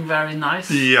something very nice.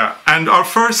 Yeah, and our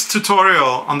first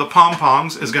tutorial on the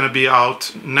pom-poms is going to be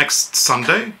out next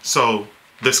Sunday. So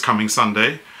this coming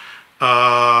Sunday.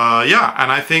 Yeah,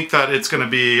 and I think that it's going to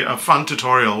be a fun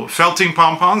tutorial. Felting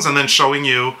pom-poms and then showing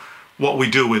you what we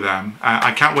do with them.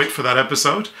 I can't wait for that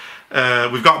episode.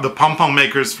 We've got the pom-pom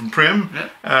makers from Prim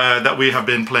that we have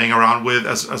been playing around with,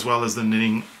 as well as the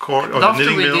knitting cord or the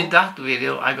knitting mill. After we did that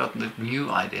video, I got the new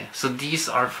idea. So these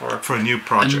are for a new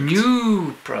project. A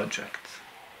new project.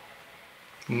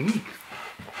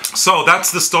 So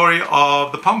that's the story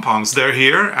of the pom-poms. They're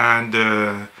here and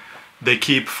they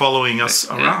keep following us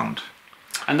around.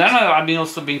 And then I've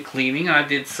also been cleaning.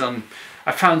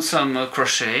 I found some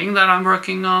crocheting that I'm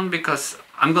working on because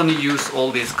I'm going to use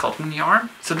all this cotton yarn.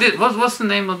 So what's the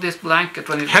name of this blanket?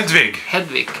 Hedvig.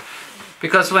 Hedvig.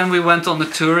 Because when we went on the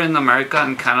tour in America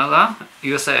and Canada,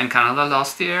 USA and Canada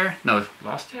last year,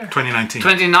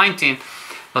 2019,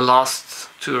 the last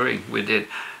touring we did,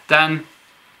 then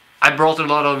I brought a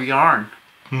lot of yarn.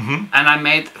 And I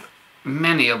made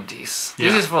many of these.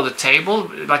 This is for the table,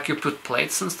 like you put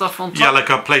plates and stuff on top. Yeah,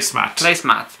 like a placemat.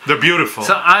 They're beautiful.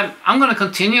 So I'm going to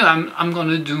continue. I'm going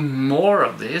to do more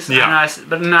of this. Yeah.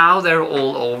 But now they're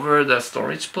all over the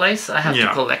storage place. I have to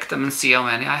collect them and see how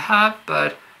many I have.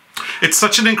 But it's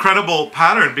such an incredible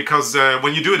pattern because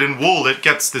when you do it in wool, it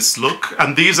gets this look,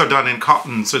 and these are done in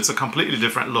cotton, so it's a completely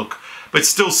different look. But it's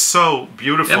still so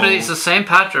beautiful. Yeah, but it's the same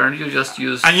pattern, you just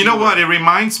use... And you know what? It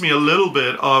reminds me a little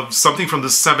bit of something from the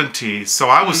 70s. So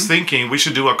I was thinking we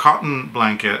should do a cotton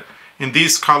blanket in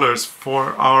these colors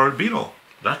for our beetle.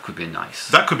 That could be nice.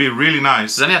 That could be really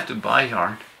nice. Then you have to buy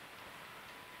yarn.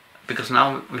 Because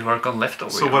now we work on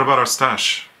leftover So yarn. what about our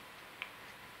stash?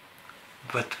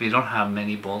 But we don't have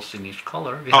many balls in each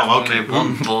color. We have only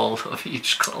one ball of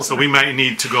each color. So we might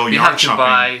need to go yarn shopping. You have to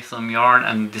buy some yarn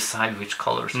and decide which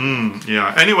colors.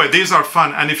 Yeah. Anyway, these are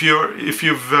fun. And if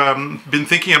you've been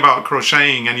thinking about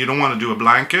crocheting and you don't want to do a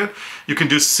blanket, you can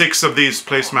do 6 of these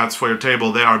placemats for your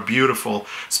table. They are beautiful,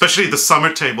 especially the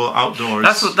summer table outdoors.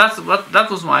 That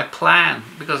was my plan,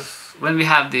 because when we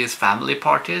have these family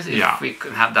parties, if we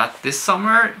can have that this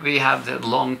summer, we have the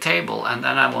long table, and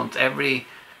then I want every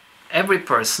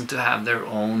person to have their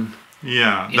own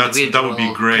that would be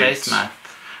great. Placemat.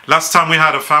 Last time we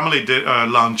had a family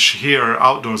lunch here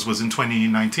outdoors was in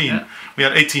 2019. We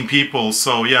had 18 people,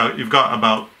 so you've got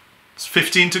about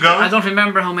 15 to go. I don't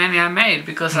remember how many I made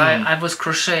because I was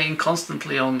crocheting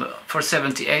constantly for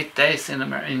 78 days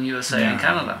in USA and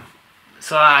Canada.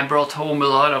 So I brought home a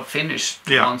lot of finished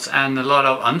ones and a lot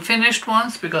of unfinished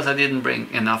ones because I didn't bring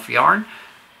enough yarn.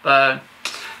 But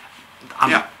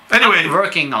anyway, I'm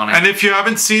working on it. And if you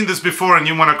haven't seen this before and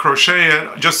you want to crochet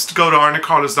it, just go to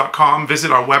arnecarlos.com,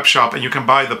 visit our web shop, and you can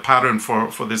buy the pattern for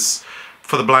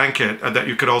the blanket that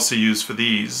you could also use for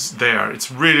these there. It's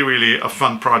really, really a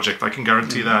fun project. I can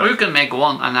guarantee that. Or you can make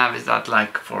one and have that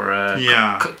like for a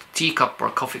teacup or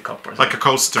coffee cup or something. Like a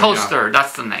coaster. Coaster,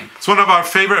 that's the name. It's one of our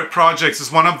favorite projects.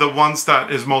 It's one of the ones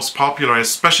that is most popular,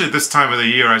 especially this time of the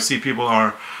year. I see people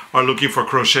are looking for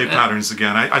crochet patterns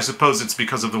again. I suppose it's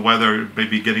because of the weather,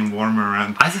 maybe getting warmer,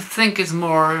 and I think it's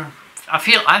more. I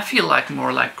feel like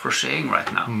more like crocheting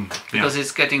right now because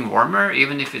it's getting warmer.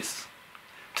 Even if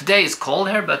today is cold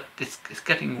here, but it's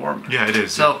getting warmer. Yeah, it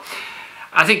is. So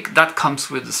I think that comes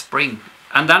with the spring.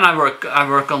 And then I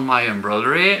work on my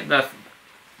embroidery,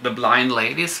 the blind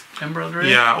lady's embroidery.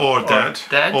 Yeah, or dead,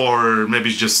 or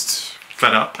maybe just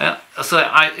fed up. Yeah. So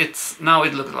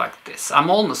it looks like this. I'm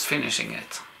almost finishing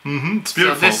it. It's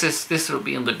beautiful. So this will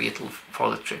be in the beetle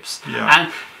for the trips. Yeah.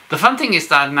 And the fun thing is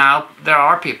that now there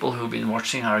are people who've been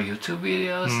watching our YouTube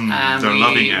videos, and they're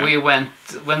loving it.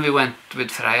 When we went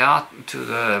with Freya to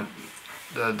the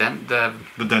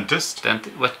dentist,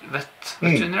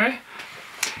 veterinary.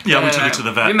 Yeah, we took her to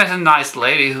the vet. We met a nice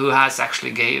lady who has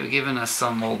actually given us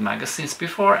some old magazines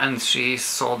before, and she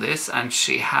saw this, and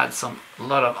she had a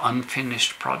lot of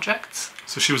unfinished projects.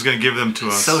 So she was going to give them to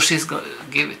us. So she's going to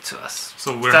give it to us.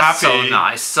 So we're That's happy. so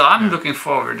nice. So I'm looking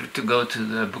forward to go to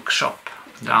the bookshop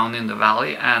down in the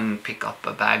valley and pick up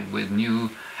a bag with new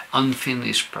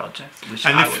unfinished projects, which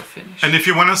I will finish. And if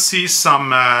you want to see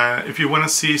some,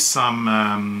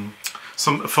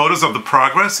 some photos of the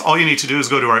progress, all you need to do is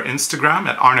go to our Instagram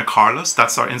at Arne Carlos.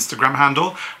 That's our Instagram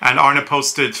handle. And Arne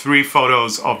posted 3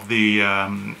 photos of the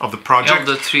project. Yeah,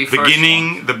 the 3 first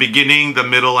the beginning, the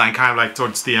middle, and kind of like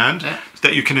towards the end,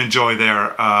 that you can enjoy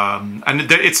there. And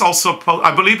it's also,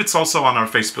 I believe it's also on our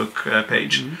Facebook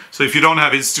page. So if you don't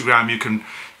have Instagram,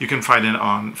 you can find it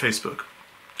on Facebook.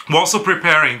 We're also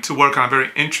preparing to work on a very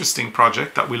interesting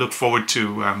project that we look forward to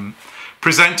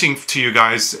presenting to you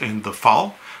guys in the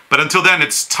fall. But until then,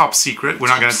 it's top secret. We're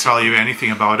not going to tell you anything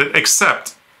about it,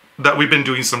 except that we've been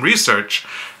doing some research,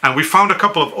 and we found a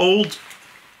couple of old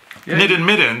knitted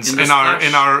mittens in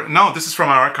our. No, this is from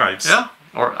our archives. Yeah,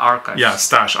 or archives. Yeah,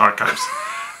 stash archives.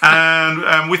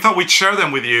 And we thought we'd share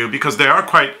them with you because they are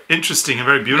quite interesting and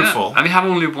very beautiful. Yeah. And we have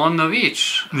only one of each.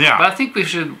 Yeah. But I think we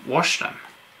should wash them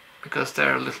because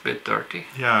they're a little bit dirty.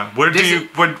 Yeah. Where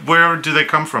do they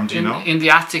come from? Do you know? In the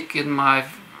attic in my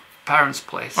parents'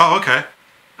 place. Oh, okay.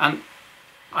 And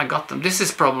I got them. This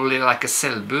is probably like a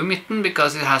Selbu mitten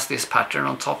because it has this pattern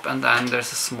on top and then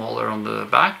there's a smaller on the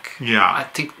back. Yeah. I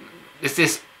think this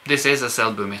is a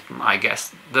Selbu mitten, I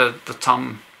guess. The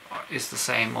thumb is the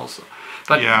same also.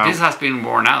 But this has been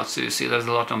worn out, so you see there's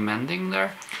a lot of mending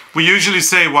there. We usually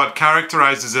say what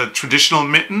characterizes a traditional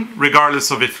mitten,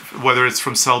 regardless of whether it's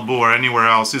from Selbu or anywhere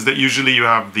else, is that usually you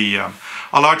have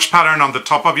a large pattern on the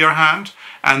top of your hand,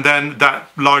 and then that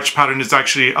large pattern is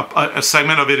actually a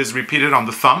segment of it is repeated on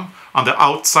the thumb, on the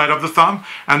outside of the thumb,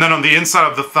 and then on the inside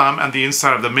of the thumb and the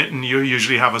inside of the mitten you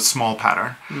usually have a small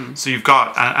pattern. So you've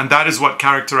got, and that is what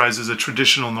characterizes a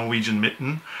traditional Norwegian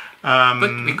mitten.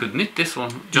 But we could knit this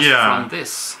one just from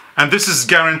this. And this is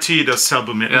guaranteed a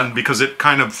Selbu mitten because it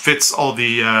kind of fits all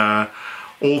the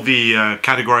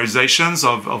categorizations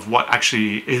of what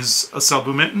actually is a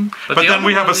Selbu mitten. But then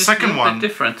we have a second one.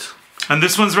 Different. And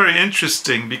this one's very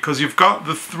interesting because you've got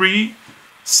the 3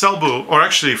 Selbu, or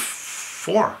actually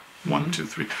 4. 1, 2,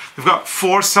 3. We've got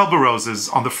 4 Selbu roses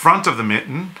on the front of the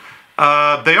mitten.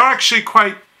 They are actually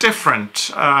quite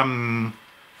different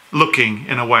looking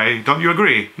in a way. Don't you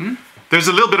agree? There's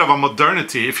a little bit of a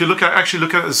modernity. If you actually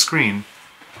look at the screen.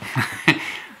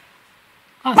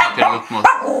 I think they look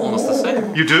almost the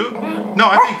same. You do? Yeah. No,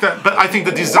 I think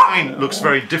the design looks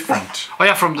very different. Oh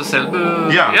yeah, from the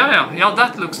Selbu. Yeah,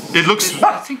 that looks. It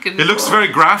looks very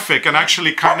graphic and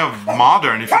actually kind of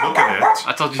modern if you look at it.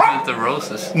 I thought you meant the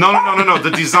roses. No.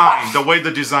 The design, the way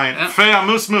the design. Yeah. Freya,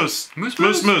 moose.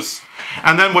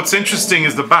 And then what's interesting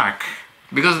is the back.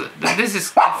 Because this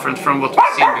is different from what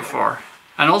we've seen before,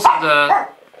 and also the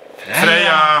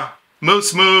Freya,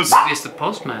 moose. Maybe it's the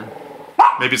postman.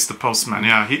 Maybe it's the postman,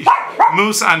 yeah.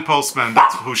 Moose and postman,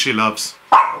 that's who she loves.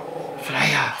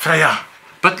 Freya.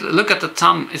 But look at the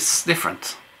thumb, it's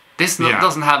different. This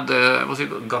doesn't have the, was it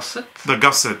gusset? The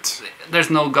gusset. There's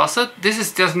no gusset. This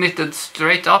is just knitted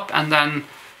straight up and then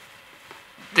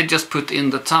they just put in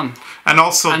the thumb. And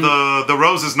also the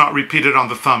rose is not repeated on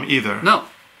the thumb either. No.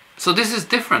 So this is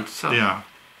different. So yeah.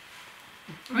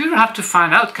 We will have to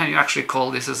find out, can you actually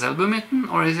call this a Selbu mitten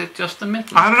or is it just a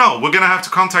mitten? I don't know. We're going to have to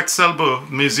contact Selbu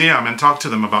Museum and talk to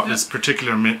them about this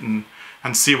particular mitten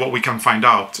and see what we can find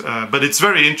out. But it's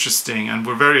very interesting and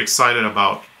we're very excited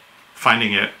about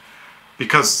finding it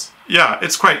because,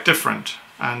 it's quite different.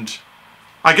 And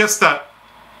I guess that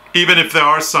even if there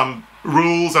are some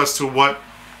rules as to what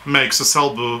makes a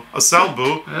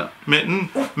Selbu mitten,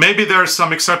 maybe there are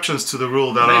some exceptions to the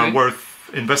rule that are worth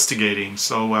investigating.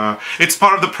 So it's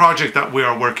part of the project that we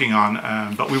are working on,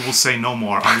 but we will say no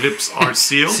more. Our lips are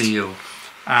sealed.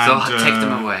 And, so take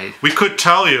them away. We could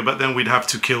tell you, but then we'd have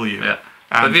to kill you. Yeah.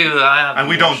 And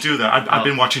we don't do that. I've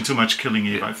been watching too much Killing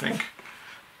Eve, I think.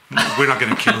 We're not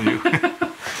going to kill you.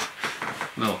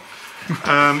 No.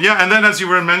 And then as you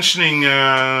were mentioning,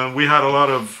 we had a lot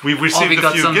of... We received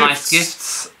a few some gifts. Nice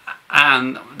gifts.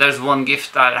 And there's one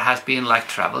gift that has been like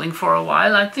traveling for a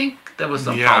while, I think. There was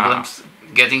some problems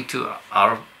getting to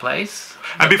our place.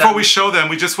 And before we show them,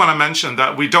 we just want to mention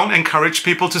that we don't encourage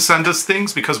people to send us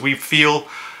things because we feel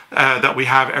that we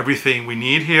have everything we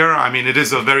need here. I mean, it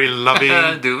is a very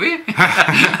loving... Do we?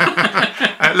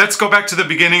 Let's go back to the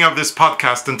beginning of this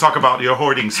podcast and talk about your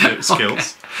hoarding skills. Okay.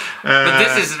 But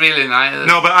this is really nice.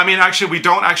 No, but I mean, actually, we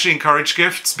don't actually encourage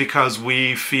gifts because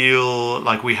we feel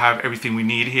like we have everything we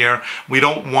need here. We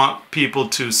don't want people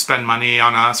to spend money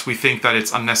on us. We think that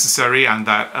it's unnecessary and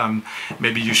that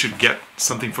maybe you should get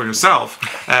something for yourself.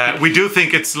 We do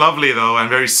think it's lovely, though, and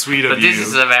very sweet of you. But this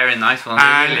is a very nice one.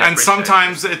 And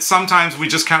sometimes we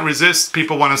just can't resist.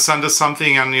 People want to send us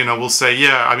something and, we'll say,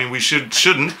 I mean, we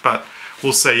shouldn't, but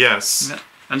we'll say yes.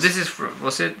 And this is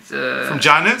was it from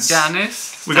Janice?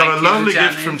 Janice. We got a lovely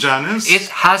gift from Janice. It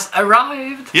has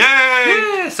arrived. Yay!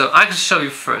 Yeah. So I can show you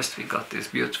first. We got this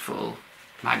beautiful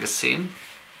magazine.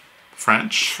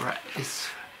 French. It's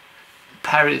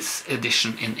Paris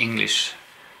edition in English.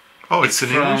 Oh, it's in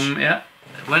English? Yeah.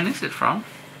 When is it from?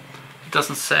 It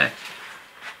doesn't say.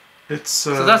 It's.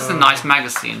 So that's a nice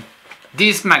magazine.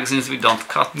 These magazines we don't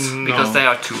cut because they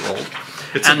are too old.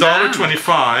 It's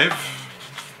 $1.25,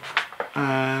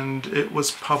 and it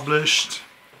was published.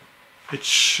 It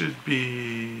should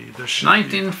be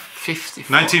 1954.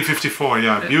 1954,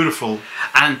 yeah, beautiful.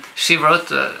 And she wrote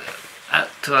to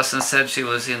us and said she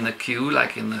was in the queue,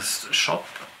 like in the shop,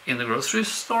 in the grocery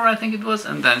store, I think it was,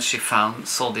 and then she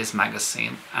saw this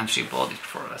magazine and she bought it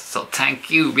for us. So thank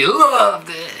you, we love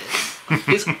this.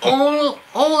 It's all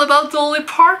about Dolly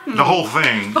Parton. The whole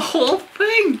thing. The whole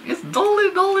thing. It's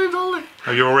Dolly, Dolly, Dolly.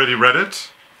 Have you already read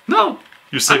it? No.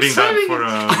 You're saving that for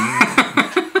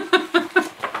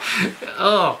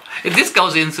Oh, this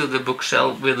goes into the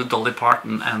bookshelf with the Dolly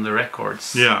Parton and the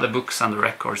records. Yeah. The books and the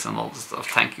records and all the stuff.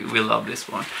 Thank you. We love this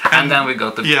one. And then we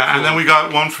got the and then we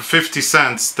got one for 50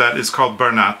 cents that is called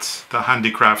Bernat, the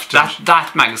handicraft.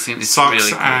 That magazine is socks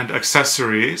really cool. And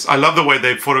accessories. I love the way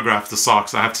they photograph the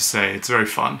socks, I have to say. It's very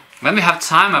fun. When we have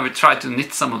time, I will try to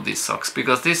knit some of these socks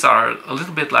because these are a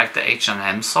little bit like the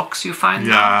H&M socks you find.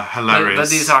 Yeah, hilarious. But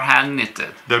these are hand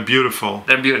knitted. They're beautiful.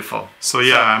 They're beautiful. So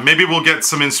maybe we'll get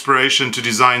some inspiration to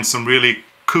design some really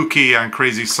kooky and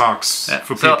crazy socks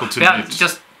for people to knit.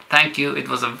 Just thank you. It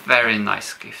was a very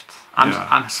nice gift.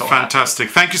 I'm so fantastic.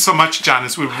 happy. Thank you so much,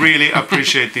 Janice. We really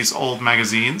appreciate these old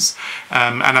magazines.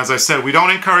 And as I said, we don't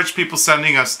encourage people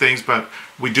sending us things, but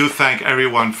we do thank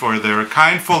everyone for their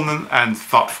kindfulness and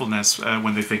thoughtfulness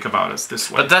when they think about us this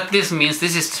way. But this means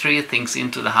this is 3 things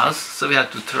into the house, so we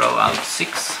have to throw out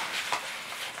 6.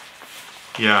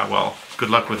 Yeah, well, good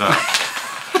luck with that.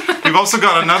 We've also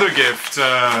got another gift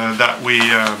that we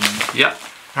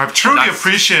have truly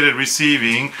appreciated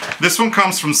receiving. This one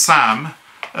comes from Sam.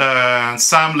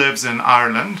 Sam lives in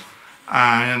Ireland,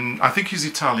 and I think he's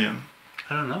Italian.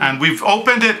 I don't know. And we've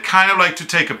opened it kind of like to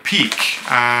take a peek,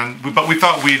 but we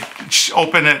thought we'd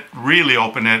really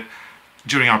open it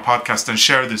during our podcast and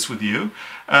share this with you.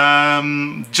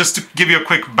 Just to give you a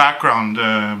quick background,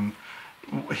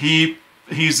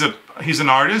 he's an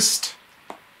artist,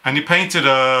 and he painted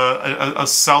a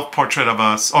self-portrait of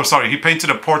us. Oh, sorry, he painted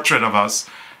a portrait of us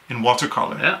in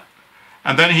watercolor. Yeah.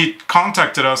 And then he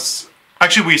contacted us.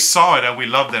 Actually, we saw it and we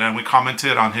loved it, and we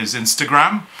commented on his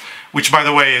Instagram, which, by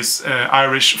the way, is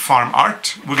Irish Farm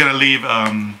Art. We're gonna leave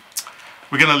a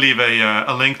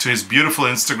link to his beautiful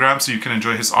Instagram so you can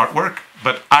enjoy his artwork.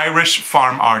 But Irish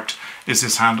Farm Art is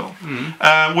his handle.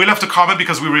 We left a comment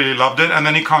because we really loved it, and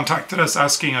then he contacted us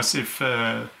asking us if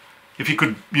he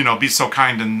could, be so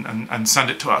kind and send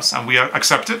it to us, and we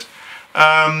accepted.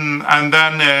 And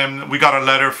then we got a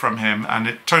letter from him, and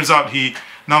it turns out he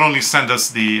not only sent us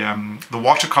the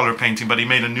watercolor painting, but he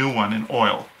made a new one in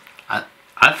oil.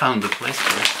 I found the place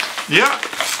for it. Yeah,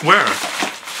 where?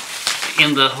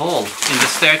 In the hall, in the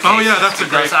staircase. Oh yeah, that's a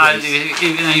great place.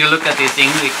 Even you look at these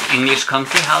English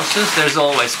country houses, there's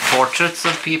always portraits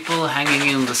of people hanging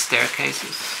in the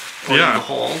staircases or in the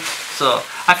hall. So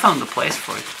I found the place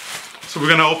for it. So we're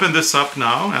going to open this up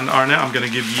now, and Arne, I'm going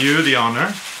to give you the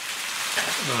honor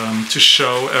to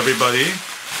show everybody.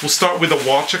 We'll start with the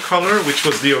watercolor, which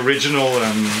was the original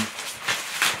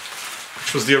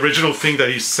thing that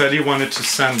he said he wanted to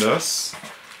send us,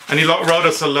 and he wrote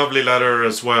us a lovely letter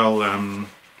as well.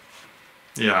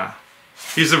 Yeah,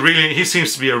 he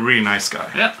seems to be a really nice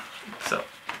guy. Yeah. So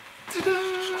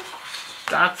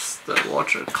that's the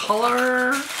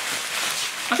watercolor.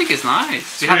 I think it's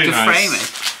nice. You have to frame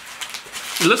it.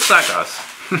 It looks like us.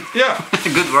 Yeah.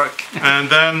 Good work. And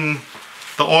then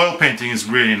the oil painting is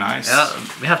really nice. Yeah,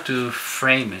 we have to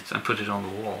frame it and put it on the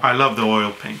wall. I love the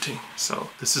oil painting. So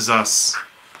this is us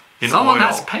in Someone oil.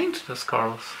 has painted us,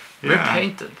 Carlos. We're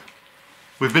painted.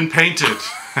 We've been painted.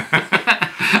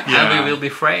 And we will be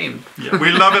framed. Yeah,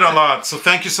 we love it a lot. So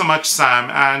thank you so much, Sam.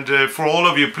 And for all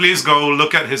of you, please go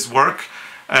look at his work.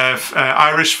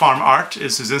 Irish Farm Art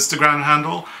is his Instagram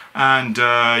handle. And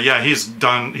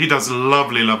he does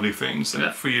lovely things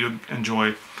for you to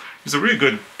enjoy. He's a really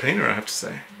good painter, I have to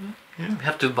say. Yeah. We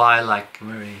have to buy like a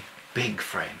very big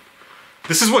frame.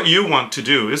 This is what you want to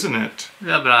do, isn't it?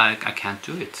 Yeah, but I can't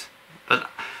do it. But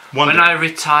when I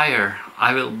retire,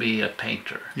 I will be a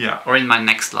painter. Yeah. Or in my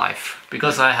next life,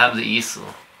 because I have the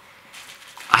easel.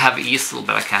 I have an easel,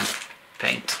 but I can't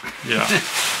paint. Yeah.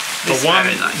 But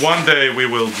one day we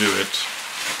will do it.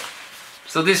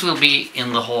 So this will be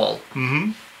in the hall.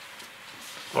 Mm-hmm.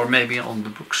 Or maybe on the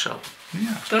bookshelf.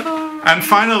 Yeah. Ta-da! And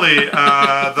finally,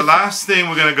 the last thing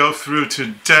we're going to go through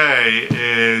today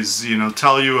is,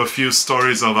 tell you a few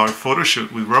stories of our photo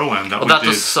shoot with Rowan that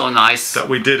was so nice. That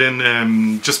we did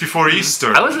in just before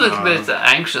Easter. I was a little bit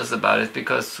anxious about it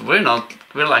because we're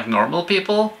like normal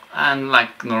people, and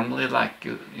like normally like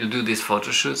you do these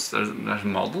photo shoots, there's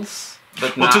models.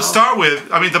 But well, to start with,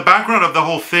 I mean, the background of the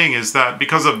whole thing is that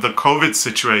because of the COVID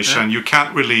situation, you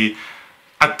can't really.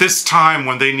 At this time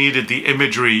when they needed the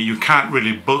imagery, you can't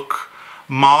really book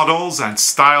models and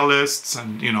stylists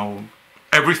and,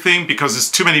 everything because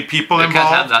there's too many people involved. You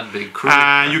can't have that big crew.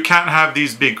 And you can't have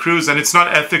these big crews, and it's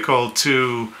not ethical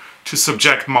to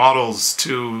subject models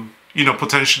to,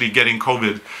 potentially getting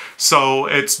COVID. So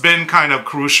it's been kind of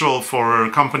crucial for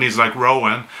companies like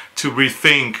Rowan to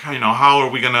rethink, how are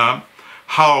we gonna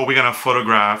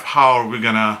photograph, how are we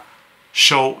gonna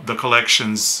show the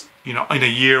collections in a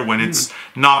year when it's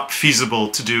not feasible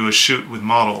to do a shoot with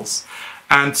models.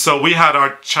 And so we had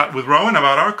our chat with Rowan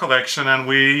about our collection, and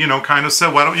we, kind of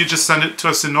said, why don't you just send it to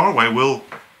us in Norway?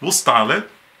 We'll style it.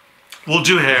 We'll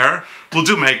do hair. We'll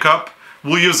do makeup.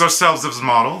 We'll use ourselves as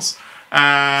models.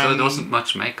 And so there wasn't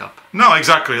much makeup. No,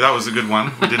 exactly. That was a good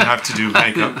one. We didn't have to do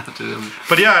makeup.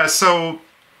 But yeah, so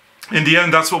in the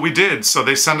end, that's what we did. So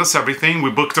they sent us everything.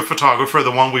 We booked a photographer, the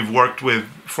one we've worked with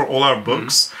for all our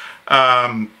books.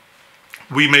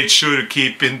 We made sure to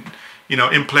keep in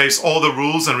place all the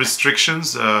rules and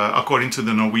restrictions according to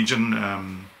the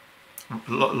Norwegian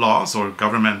laws or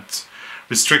government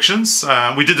restrictions.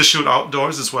 We did the shoot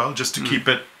outdoors as well, just to keep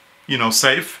it,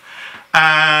 safe.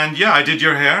 And yeah, I did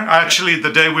your hair. Actually,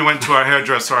 the day we went to our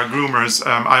hairdresser, our groomers,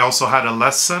 I also had a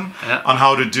lesson on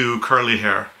how to do curly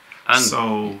hair. And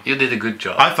so you did a good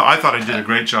job. I thought I did a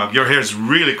great job. Your hair is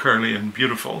really curly and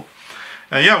beautiful.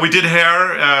 Yeah, we did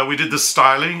hair, we did the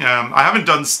styling. I haven't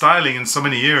done styling in so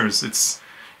many years. It's,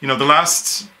 the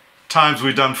last times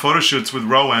we've done photo shoots with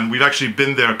Rowan, we've actually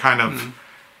been there kind of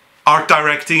art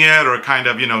directing it or kind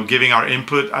of, giving our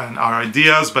input and our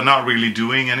ideas, but not really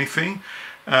doing anything.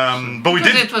 But we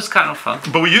did. It was kind of fun.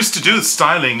 But we used to do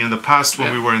styling in the past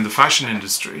when we were in the fashion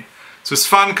industry. So it's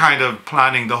fun kind of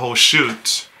planning the whole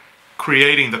shoot,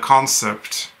 creating the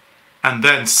concept, and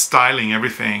then styling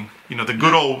everything. The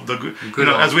good old,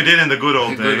 as we did in the good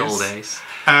old days. Good old days.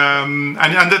 And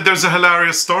there's a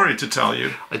hilarious story to tell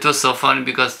you. It was so funny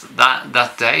because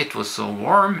that day it was so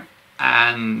warm,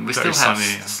 and we Very still had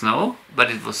sunny, snow,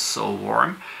 but it was so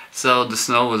warm, so the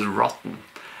snow was rotten.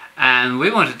 And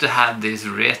we wanted to have this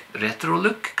retro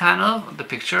look, kind of, the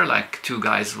picture, like two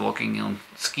guys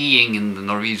skiing in the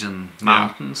Norwegian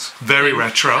mountains. Yeah. Very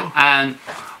retro. And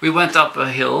we went up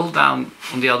a hill down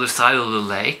on the other side of the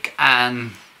lake,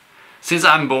 and since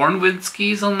I'm born with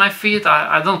skis on my feet,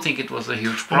 I don't think it was a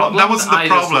huge problem. Well, that wasn't the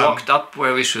problem. I just walked up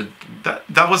where we should.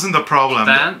 That wasn't the problem.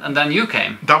 And then you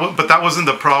came. But that wasn't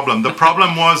the problem. The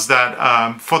problem was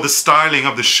that for the styling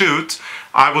of the shoot,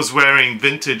 I was wearing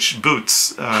vintage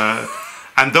boots.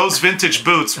 And those vintage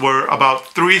boots were about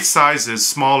 3 sizes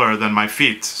smaller than my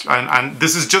feet. And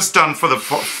this is just done for the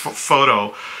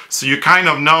photo. So you kind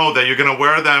of know that you're going to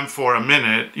wear them for a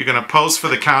minute. You're going to pose for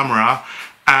the camera.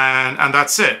 And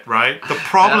that's it, right? The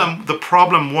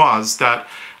problem was that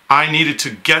I needed to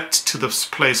get to this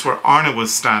place where Arne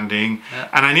was standing,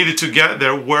 and I needed to get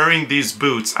there wearing these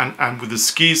boots and with the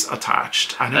skis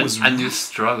attached. And you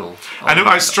struggled.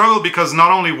 I struggled because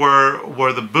not only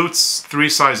were the boots 3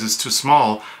 sizes too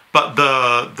small, but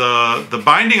the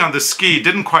binding on the ski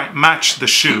didn't quite match the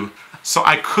shoe, so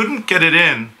I couldn't get it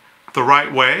in the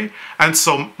right way, and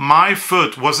so my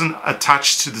foot wasn't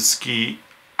attached to the ski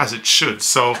as it should.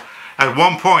 So at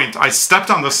one point I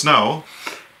stepped on the snow.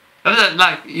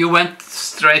 Like you went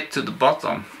straight to the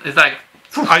bottom. It's like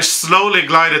I slowly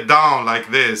glided down like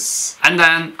this. And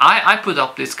then I put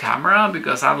up this camera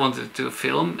because I wanted to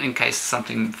film in case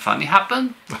something funny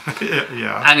happened.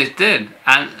 Yeah. And it did.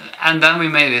 And then we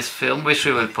made this film, which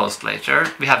we will post later.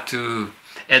 We have to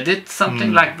edit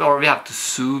something or we have to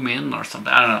zoom in or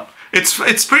something. I don't know.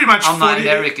 It's pretty much 40,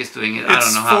 Eric is doing it. I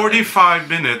don't know how. It's 45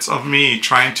 minutes of me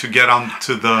trying to get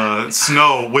onto the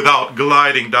snow without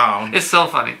gliding down. It's so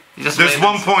funny. There's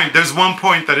one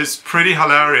point that is pretty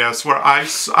hilarious where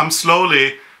I'm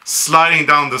slowly sliding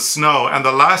down the snow, and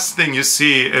the last thing you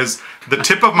see is the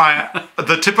tip of my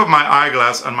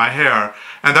eyeglass and my hair,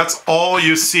 and that's all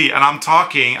you see. And I'm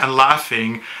talking and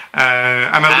laughing.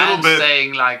 And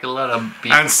saying like a lot of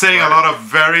a lot of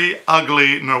very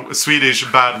ugly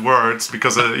Swedish bad words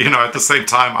because at the same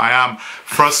time I am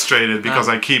frustrated because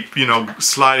I keep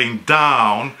sliding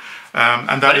down,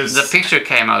 and the picture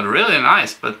came out really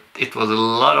nice, but it was a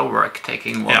lot of work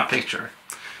taking one picture,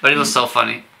 but it was so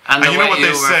funny. And the you know way what you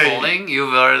they were say. falling, you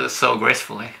were so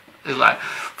gracefully. It's like,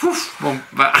 woof, boom,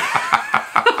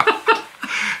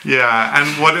 Yeah,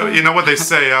 and what they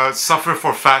say, suffer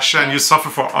for fashion, you suffer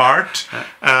for art.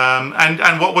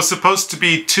 And what was supposed to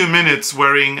be 2 minutes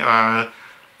wearing a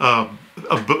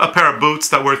pair of boots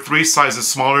that were 3 sizes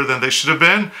smaller than they should have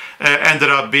been ended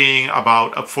up being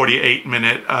about a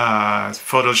 48-minute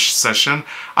photo session.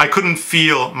 I couldn't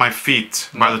feel my feet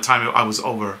by the time I was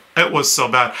over. It was so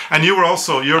bad. And you were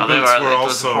also, your boots were also... It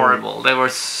was horrible. They were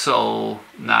so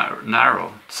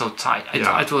narrow, so tight.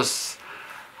 It was...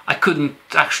 I couldn't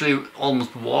actually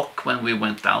almost walk when we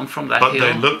went down from that hill. But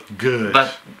they looked good.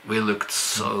 But we looked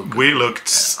so good. We looked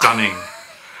stunning.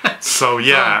 So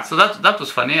yeah. So that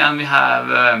was funny, and we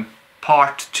have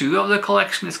part 2 of the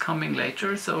collection is coming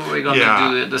later. So we're gonna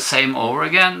do the same over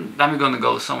again. Then we're gonna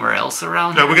go somewhere else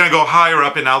around. Yeah, we're gonna go higher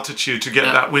up in altitude to get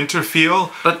that winter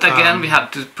feel. But again, we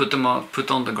have to put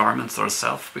on the garments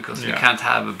ourselves because we can't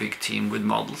have a big team with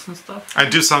models and stuff.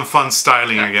 And do some fun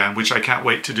styling again, which I can't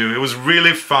wait to do. It was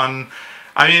really fun.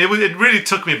 I mean, it really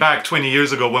took me back 20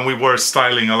 years ago when we were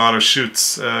styling a lot of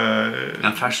shoots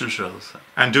and fashion shows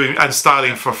and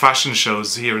styling for fashion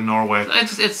shows here in Norway.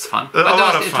 It's fun.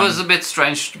 It was a bit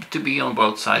strange to be on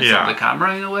both sides of the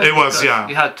camera in a way. It was, yeah.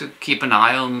 You had to keep an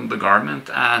eye on the garment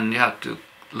and you had to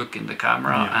look in the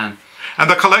camera and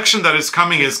the collection that is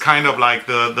coming is kind of like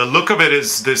the look of it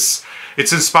is this.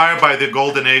 It's inspired by the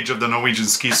golden age of the Norwegian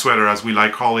ski sweater, as we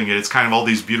like calling it. It's kind of all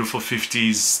these beautiful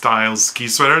 50s style ski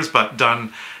sweaters, but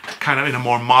done kind of in a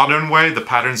more modern way. The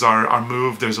patterns are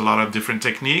moved. There's a lot of different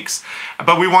techniques.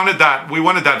 But we wanted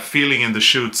that feeling in the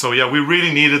shoot. So yeah, we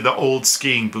really needed the old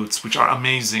skiing boots, which are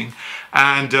amazing.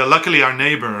 And luckily our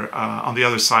neighbor on the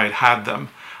other side had them.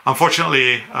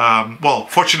 Unfortunately,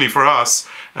 fortunately for us,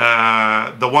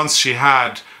 the ones she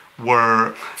had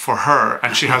were for her,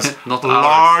 and she has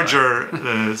larger,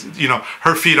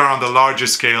 her feet are on the larger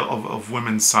scale of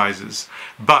women's sizes,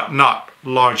 but not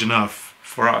large enough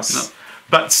for us. No.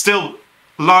 But still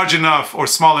large enough or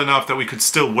small enough that we could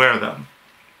still wear them,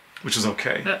 which is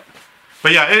okay. Yeah.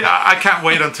 But yeah, I can't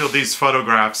wait until these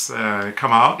photographs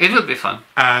come out. It will be fun.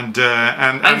 And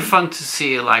fun to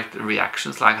see like the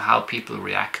reactions, like how people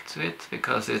react to it,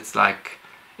 because it's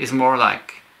more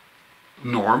like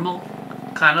normal,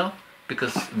 kind of,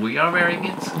 because we are wearing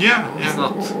it. Yeah, it's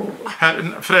not.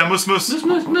 Freya, mus.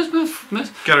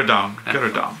 Get her down. Get her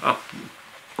down. Up.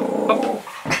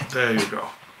 There you go.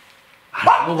 I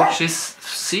don't know what she's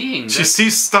seeing. She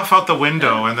sees stuff out the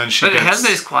window, and then she But gets...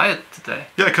 Hedvig is quiet today.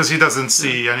 Yeah, because he doesn't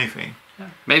see anything. Yeah.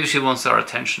 Maybe she wants our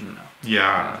attention now.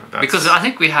 Yeah. Because I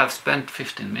think we have spent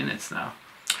 15 minutes now.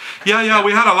 Yeah,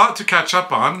 we had a lot to catch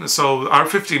up on, so our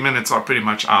 15 minutes are pretty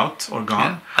much out or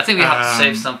gone. Yeah. I think we have to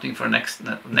save something for next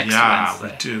Wednesday. Yeah,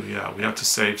 we do. Yeah, we have to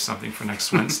save something for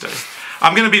next Wednesday.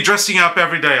 I'm going to be dressing up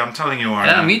every day, I'm telling you, Arne.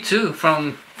 Yeah, me too,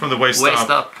 from the waist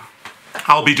up.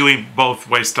 I'll be doing both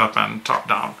waist up and top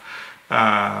down.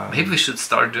 Maybe we should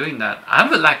start doing that.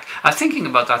 I'm thinking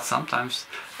about that sometimes.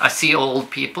 I see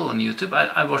old people on YouTube.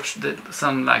 I watched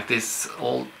some like this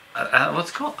old...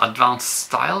 what's it called? Advanced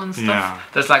style and stuff. Yeah.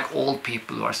 There's like old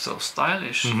people who are so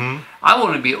stylish. Mm-hmm. I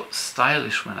want to be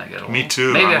stylish when I get old. Me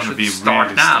too. Maybe I should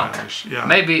start really now. Yeah.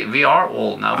 Maybe we are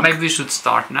old now. Maybe we should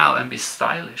start now and be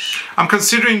stylish. I'm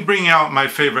considering bringing out my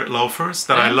favorite loafers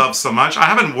that I love so much. I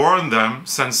haven't worn them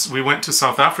since we went to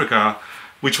South Africa,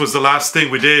 which was the last thing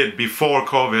we did before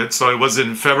COVID. So it was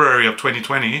in February of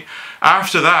 2020.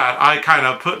 After that, I kind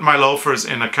of put my loafers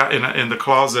in the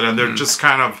closet, and they're just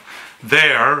kind of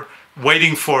there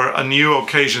waiting for a new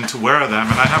occasion to wear them,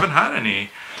 and I haven't had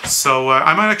any. So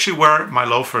I might actually wear my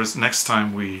loafers next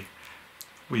time we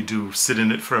do sit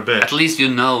in it for a bit. At least you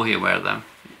know you wear them,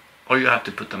 or you have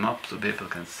to put them up so people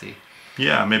can see.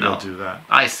 Yeah, maybe I'll do that.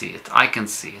 I see it. I can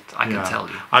see it. I can tell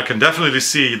you. I can definitely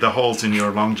see the holes in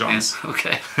your long johns. Yes,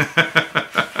 okay.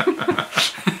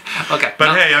 Okay.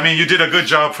 But hey, I mean, you did a good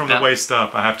job from the waist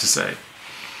up, I have to say.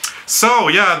 So,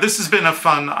 yeah, this has been a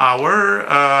fun hour.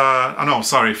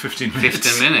 15 minutes.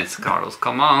 15 minutes, Carlos,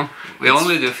 come on. We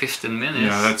only do 15 minutes.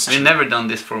 Yeah, that's true. We've never done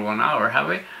this for 1 hour, have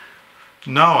we?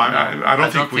 No, I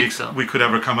don't think we could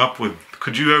ever come up with...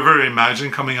 Could you ever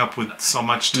imagine coming up with so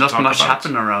much to talk about? Not much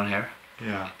happen around here.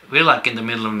 Yeah. We're like in the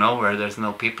middle of nowhere. There's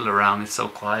no people around. It's so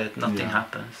quiet. Nothing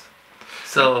happens.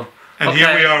 So... And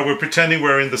here we are. We're pretending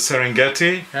we're in the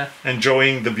Serengeti,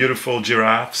 enjoying the beautiful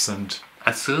giraffes. And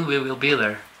soon we will be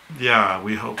there. Yeah,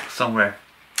 we hope. Somewhere.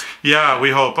 Yeah,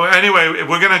 we hope. But anyway,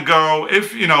 we're going to go,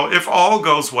 if all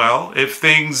goes well, if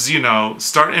things,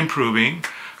 start improving,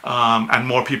 and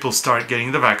more people start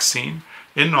getting the vaccine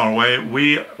in Norway,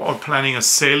 we are planning a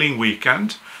sailing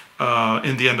weekend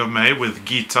in the end of May with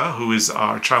Gita, who is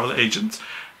our travel agent.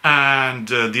 And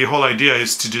the whole idea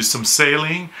is to do some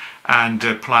sailing and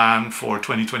plan for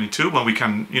 2022 when we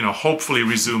can, hopefully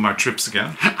resume our trips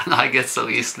again. And I get so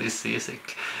easily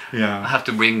seasick. Yeah. I have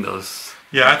to bring those.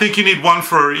 Yeah, I think you need one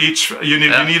for each. You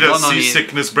need a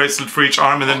seasickness bracelet for each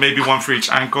arm, and then maybe one for each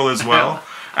ankle as well.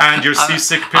 And your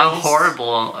seasick pills. I'm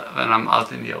horrible when I'm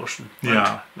out in the ocean.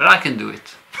 But I can do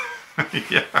it.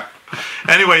 Yeah.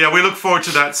 Anyway, we look forward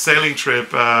to that sailing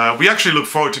trip. We actually look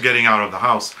forward to getting out of the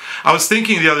house. I was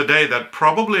thinking the other day that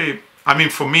probably,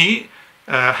 for me,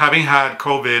 having had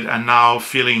COVID and now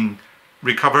feeling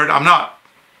recovered, I'm not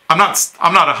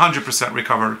 100%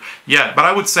 recovered yet, but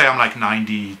I would say I'm like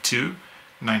 92,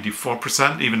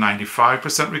 94%, even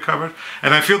 95% recovered.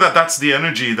 And I feel that that's the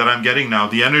energy that I'm getting now,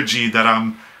 the energy that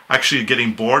I'm actually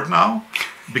getting bored now.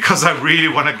 Because I really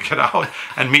want to get out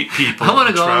and meet people. I want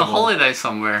to go on a holiday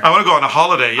somewhere. I want to go on a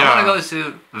holiday, yeah. I want to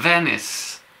go to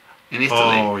Venice in Italy.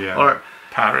 Oh, yeah. Or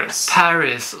Paris.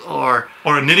 Or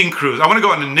a knitting cruise. I want to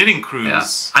go on a knitting cruise.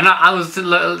 Yeah. And I was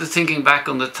thinking back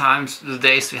on the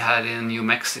days we had in New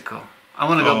Mexico. I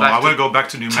want to go back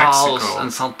to New Taos Mexico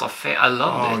and Santa Fe. I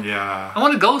loved it. Oh, yeah. I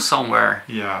want to go somewhere.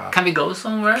 Yeah. Can we go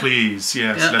somewhere? Please,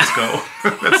 yes, let's go.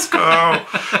 Let's go.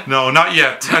 No, not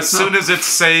yet. As soon as it's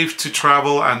safe to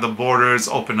travel and the borders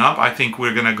open up, I think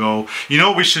we're going to go. You know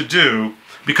what we should do?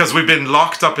 Because we've been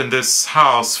locked up in this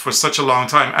house for such a long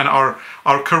time, and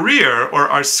our career or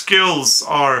our skills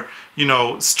are,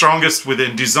 strongest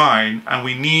within design, and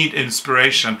we need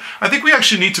inspiration. I think we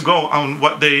actually need to go on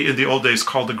what they in the old days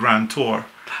called the Grand Tour.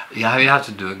 Yeah, we have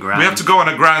to do a grand. We have to go on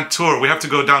a grand tour. We have to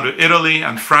go down to Italy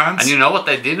and France. And you know what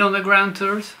they did on the grand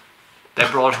tours? They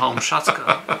brought home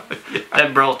Shatska. They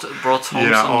brought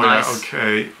home some nice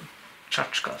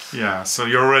Chachkas. Yeah, so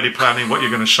you're already planning what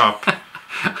you're going to shop.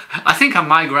 I think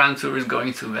my grand tour is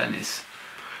going to Venice.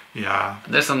 Yeah.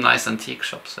 There's some nice antique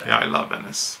shops there. Yeah, I love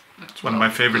Venice. It's one of my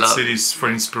favorite cities for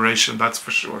inspiration, that's for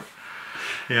sure.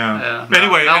 Yeah.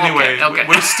 Anyway, okay.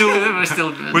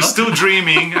 we're still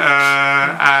dreaming,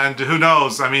 and who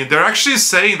knows? They're actually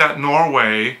saying that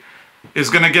Norway is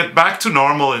going to get back to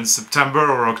normal in September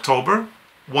or October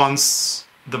once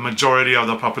the majority of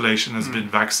the population has been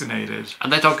vaccinated.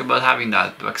 And they talk about having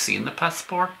that vaccine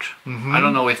passport. I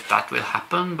don't know if that will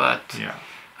happen, but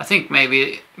I think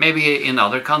maybe in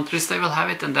other countries they will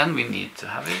have it, and then we need to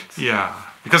have it. Yeah.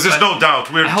 Because there's no doubt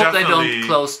I hope they don't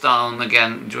close down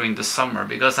again during the summer,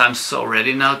 because I'm so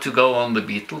ready now to go on the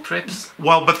Beetle trips.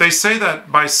 Well, but they say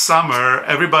that by summer,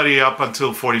 everybody up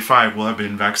until 45 will have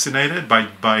been vaccinated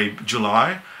by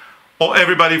July. Or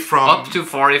everybody from... Up to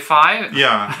 45?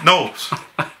 Yeah. No.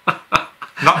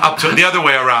 Not up to... The other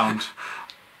way around.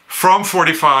 From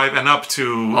 45 and up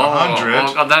to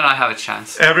 100. Then I have a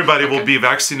chance. Everybody will be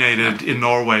vaccinated in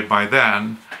Norway by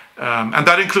then. And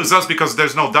that includes us, because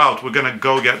there's no doubt we're going to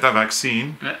go get that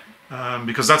vaccine.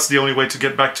 Because that's the only way to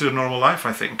get back to a normal life,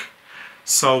 I think.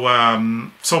 So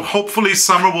hopefully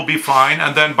summer will be fine.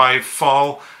 And then by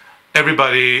fall,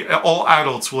 all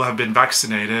adults will have been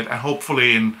vaccinated. And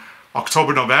hopefully in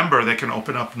October, November, they can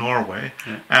open up Norway.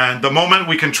 And the moment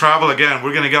we can travel again,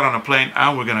 we're going to get on a plane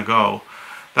and we're going to go.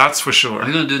 That's for sure.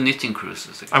 We're going to do knitting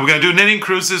cruises again. And we're going to do knitting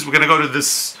cruises. We're going to go to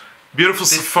this beautiful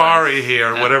safari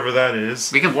here, whatever that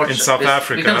is, we can watch in South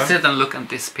Africa. We can sit and look at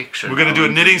this picture. We're going to do a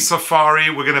knitting safari.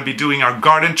 We're going to be doing our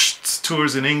garden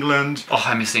tours in England. Oh,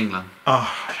 I miss England. Oh,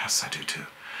 yes, I do too.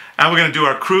 And we're going to do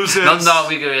our cruises. No,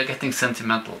 we're getting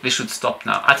sentimental. We should stop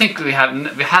now. I think we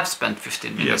have spent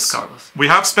 15 minutes, Carlos. We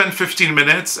have spent 15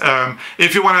 minutes.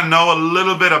 If you want to know a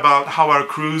little bit about how our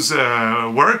cruise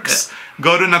works,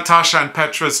 go to Natasha and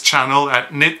Petra's channel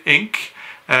at Knit Inc.,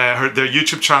 their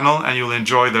YouTube channel, and you'll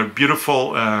enjoy their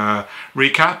beautiful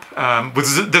recap.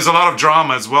 There's a lot of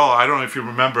drama as well. I don't know if you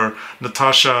remember,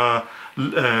 Natasha...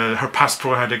 her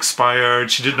passport had expired.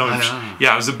 She didn't know.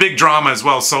 It was a big drama as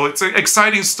well. So it's an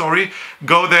exciting story.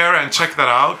 Go there and check that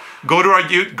out. Go to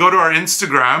our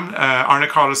Instagram,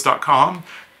 arnecarlos.com.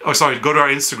 Go to our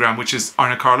Instagram, which is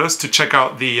Arne Carlos, to check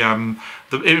out the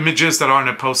images that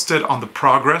Arne posted on the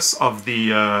progress of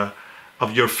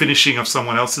of your finishing of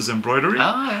someone else's embroidery.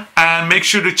 And make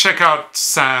sure to check out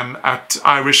Sam at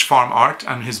Irish Farm Art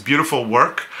and his beautiful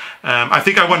work. I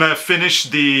think I want to finish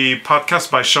the podcast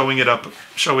by showing it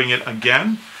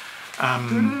again.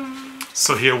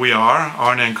 So here we are,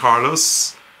 Arne and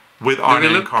Carlos, with Arne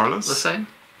and Carlos. The same.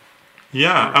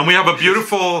 Yeah, and we have a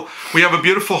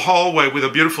beautiful hallway with a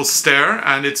beautiful stair,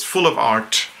 and it's full of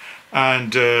art.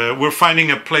 And we're finding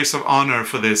a place of honor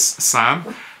for this,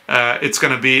 Sam. It's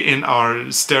going to be in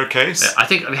our staircase. I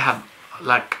think we have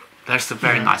There's a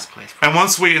very nice place. And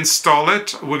once we install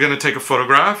it, we're going to take a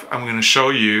photograph and we're going to show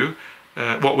you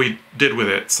what we did with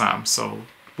it, Sam. So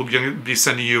we're going to be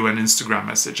sending you an Instagram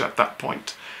message at that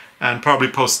point, and probably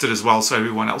post it as well so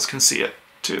everyone else can see it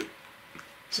too.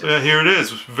 So yeah, here it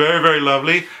is. Very, very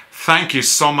lovely. Thank you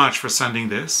so much for sending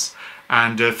this.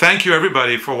 And thank you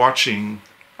everybody for watching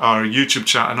our YouTube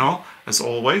channel, as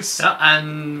always. Yeah,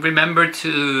 and remember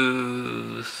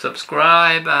to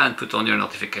subscribe and put on your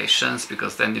notifications,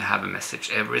 because then you have a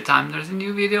message every time there's a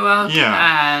new video out.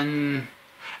 Yeah. And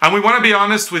we want to be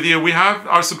honest with you,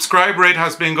 our subscribe rate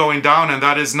has been going down, and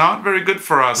that is not very good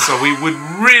for us. So we would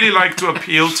really like to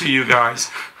appeal to you guys.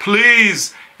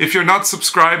 Please, if you're not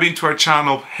subscribing to our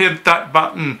channel, hit that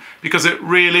button, because it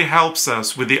really helps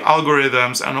us with the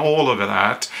algorithms and all of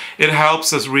that. It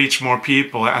helps us reach more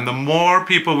people, and the more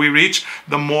people we reach,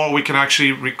 the more we can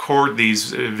actually record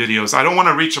these videos. I don't want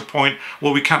to reach a point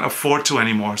where we can't afford to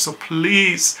anymore. So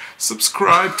please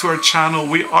subscribe to our channel.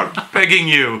 We are begging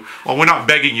you. Well, we're not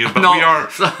begging you, but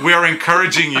we are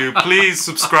encouraging you. Please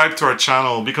subscribe to our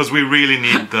channel, because we really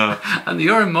need the. And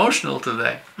you're emotional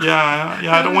today. Yeah.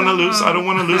 I don't want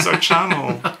to lose our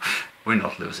channel. We're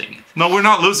not losing it. No, we're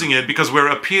not losing it, because we're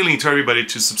appealing to everybody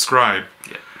to subscribe.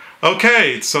 Yeah.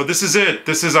 Okay, so this is it.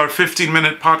 This is our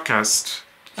 15-minute podcast.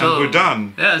 And we're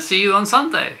done. Yeah, see you on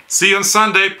Sunday. See you on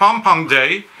Sunday, Pom Pom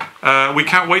Day. We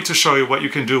can't wait to show you what you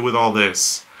can do with all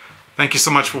this. Thank you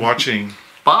so much for watching.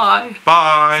 Bye.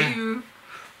 Bye. See you.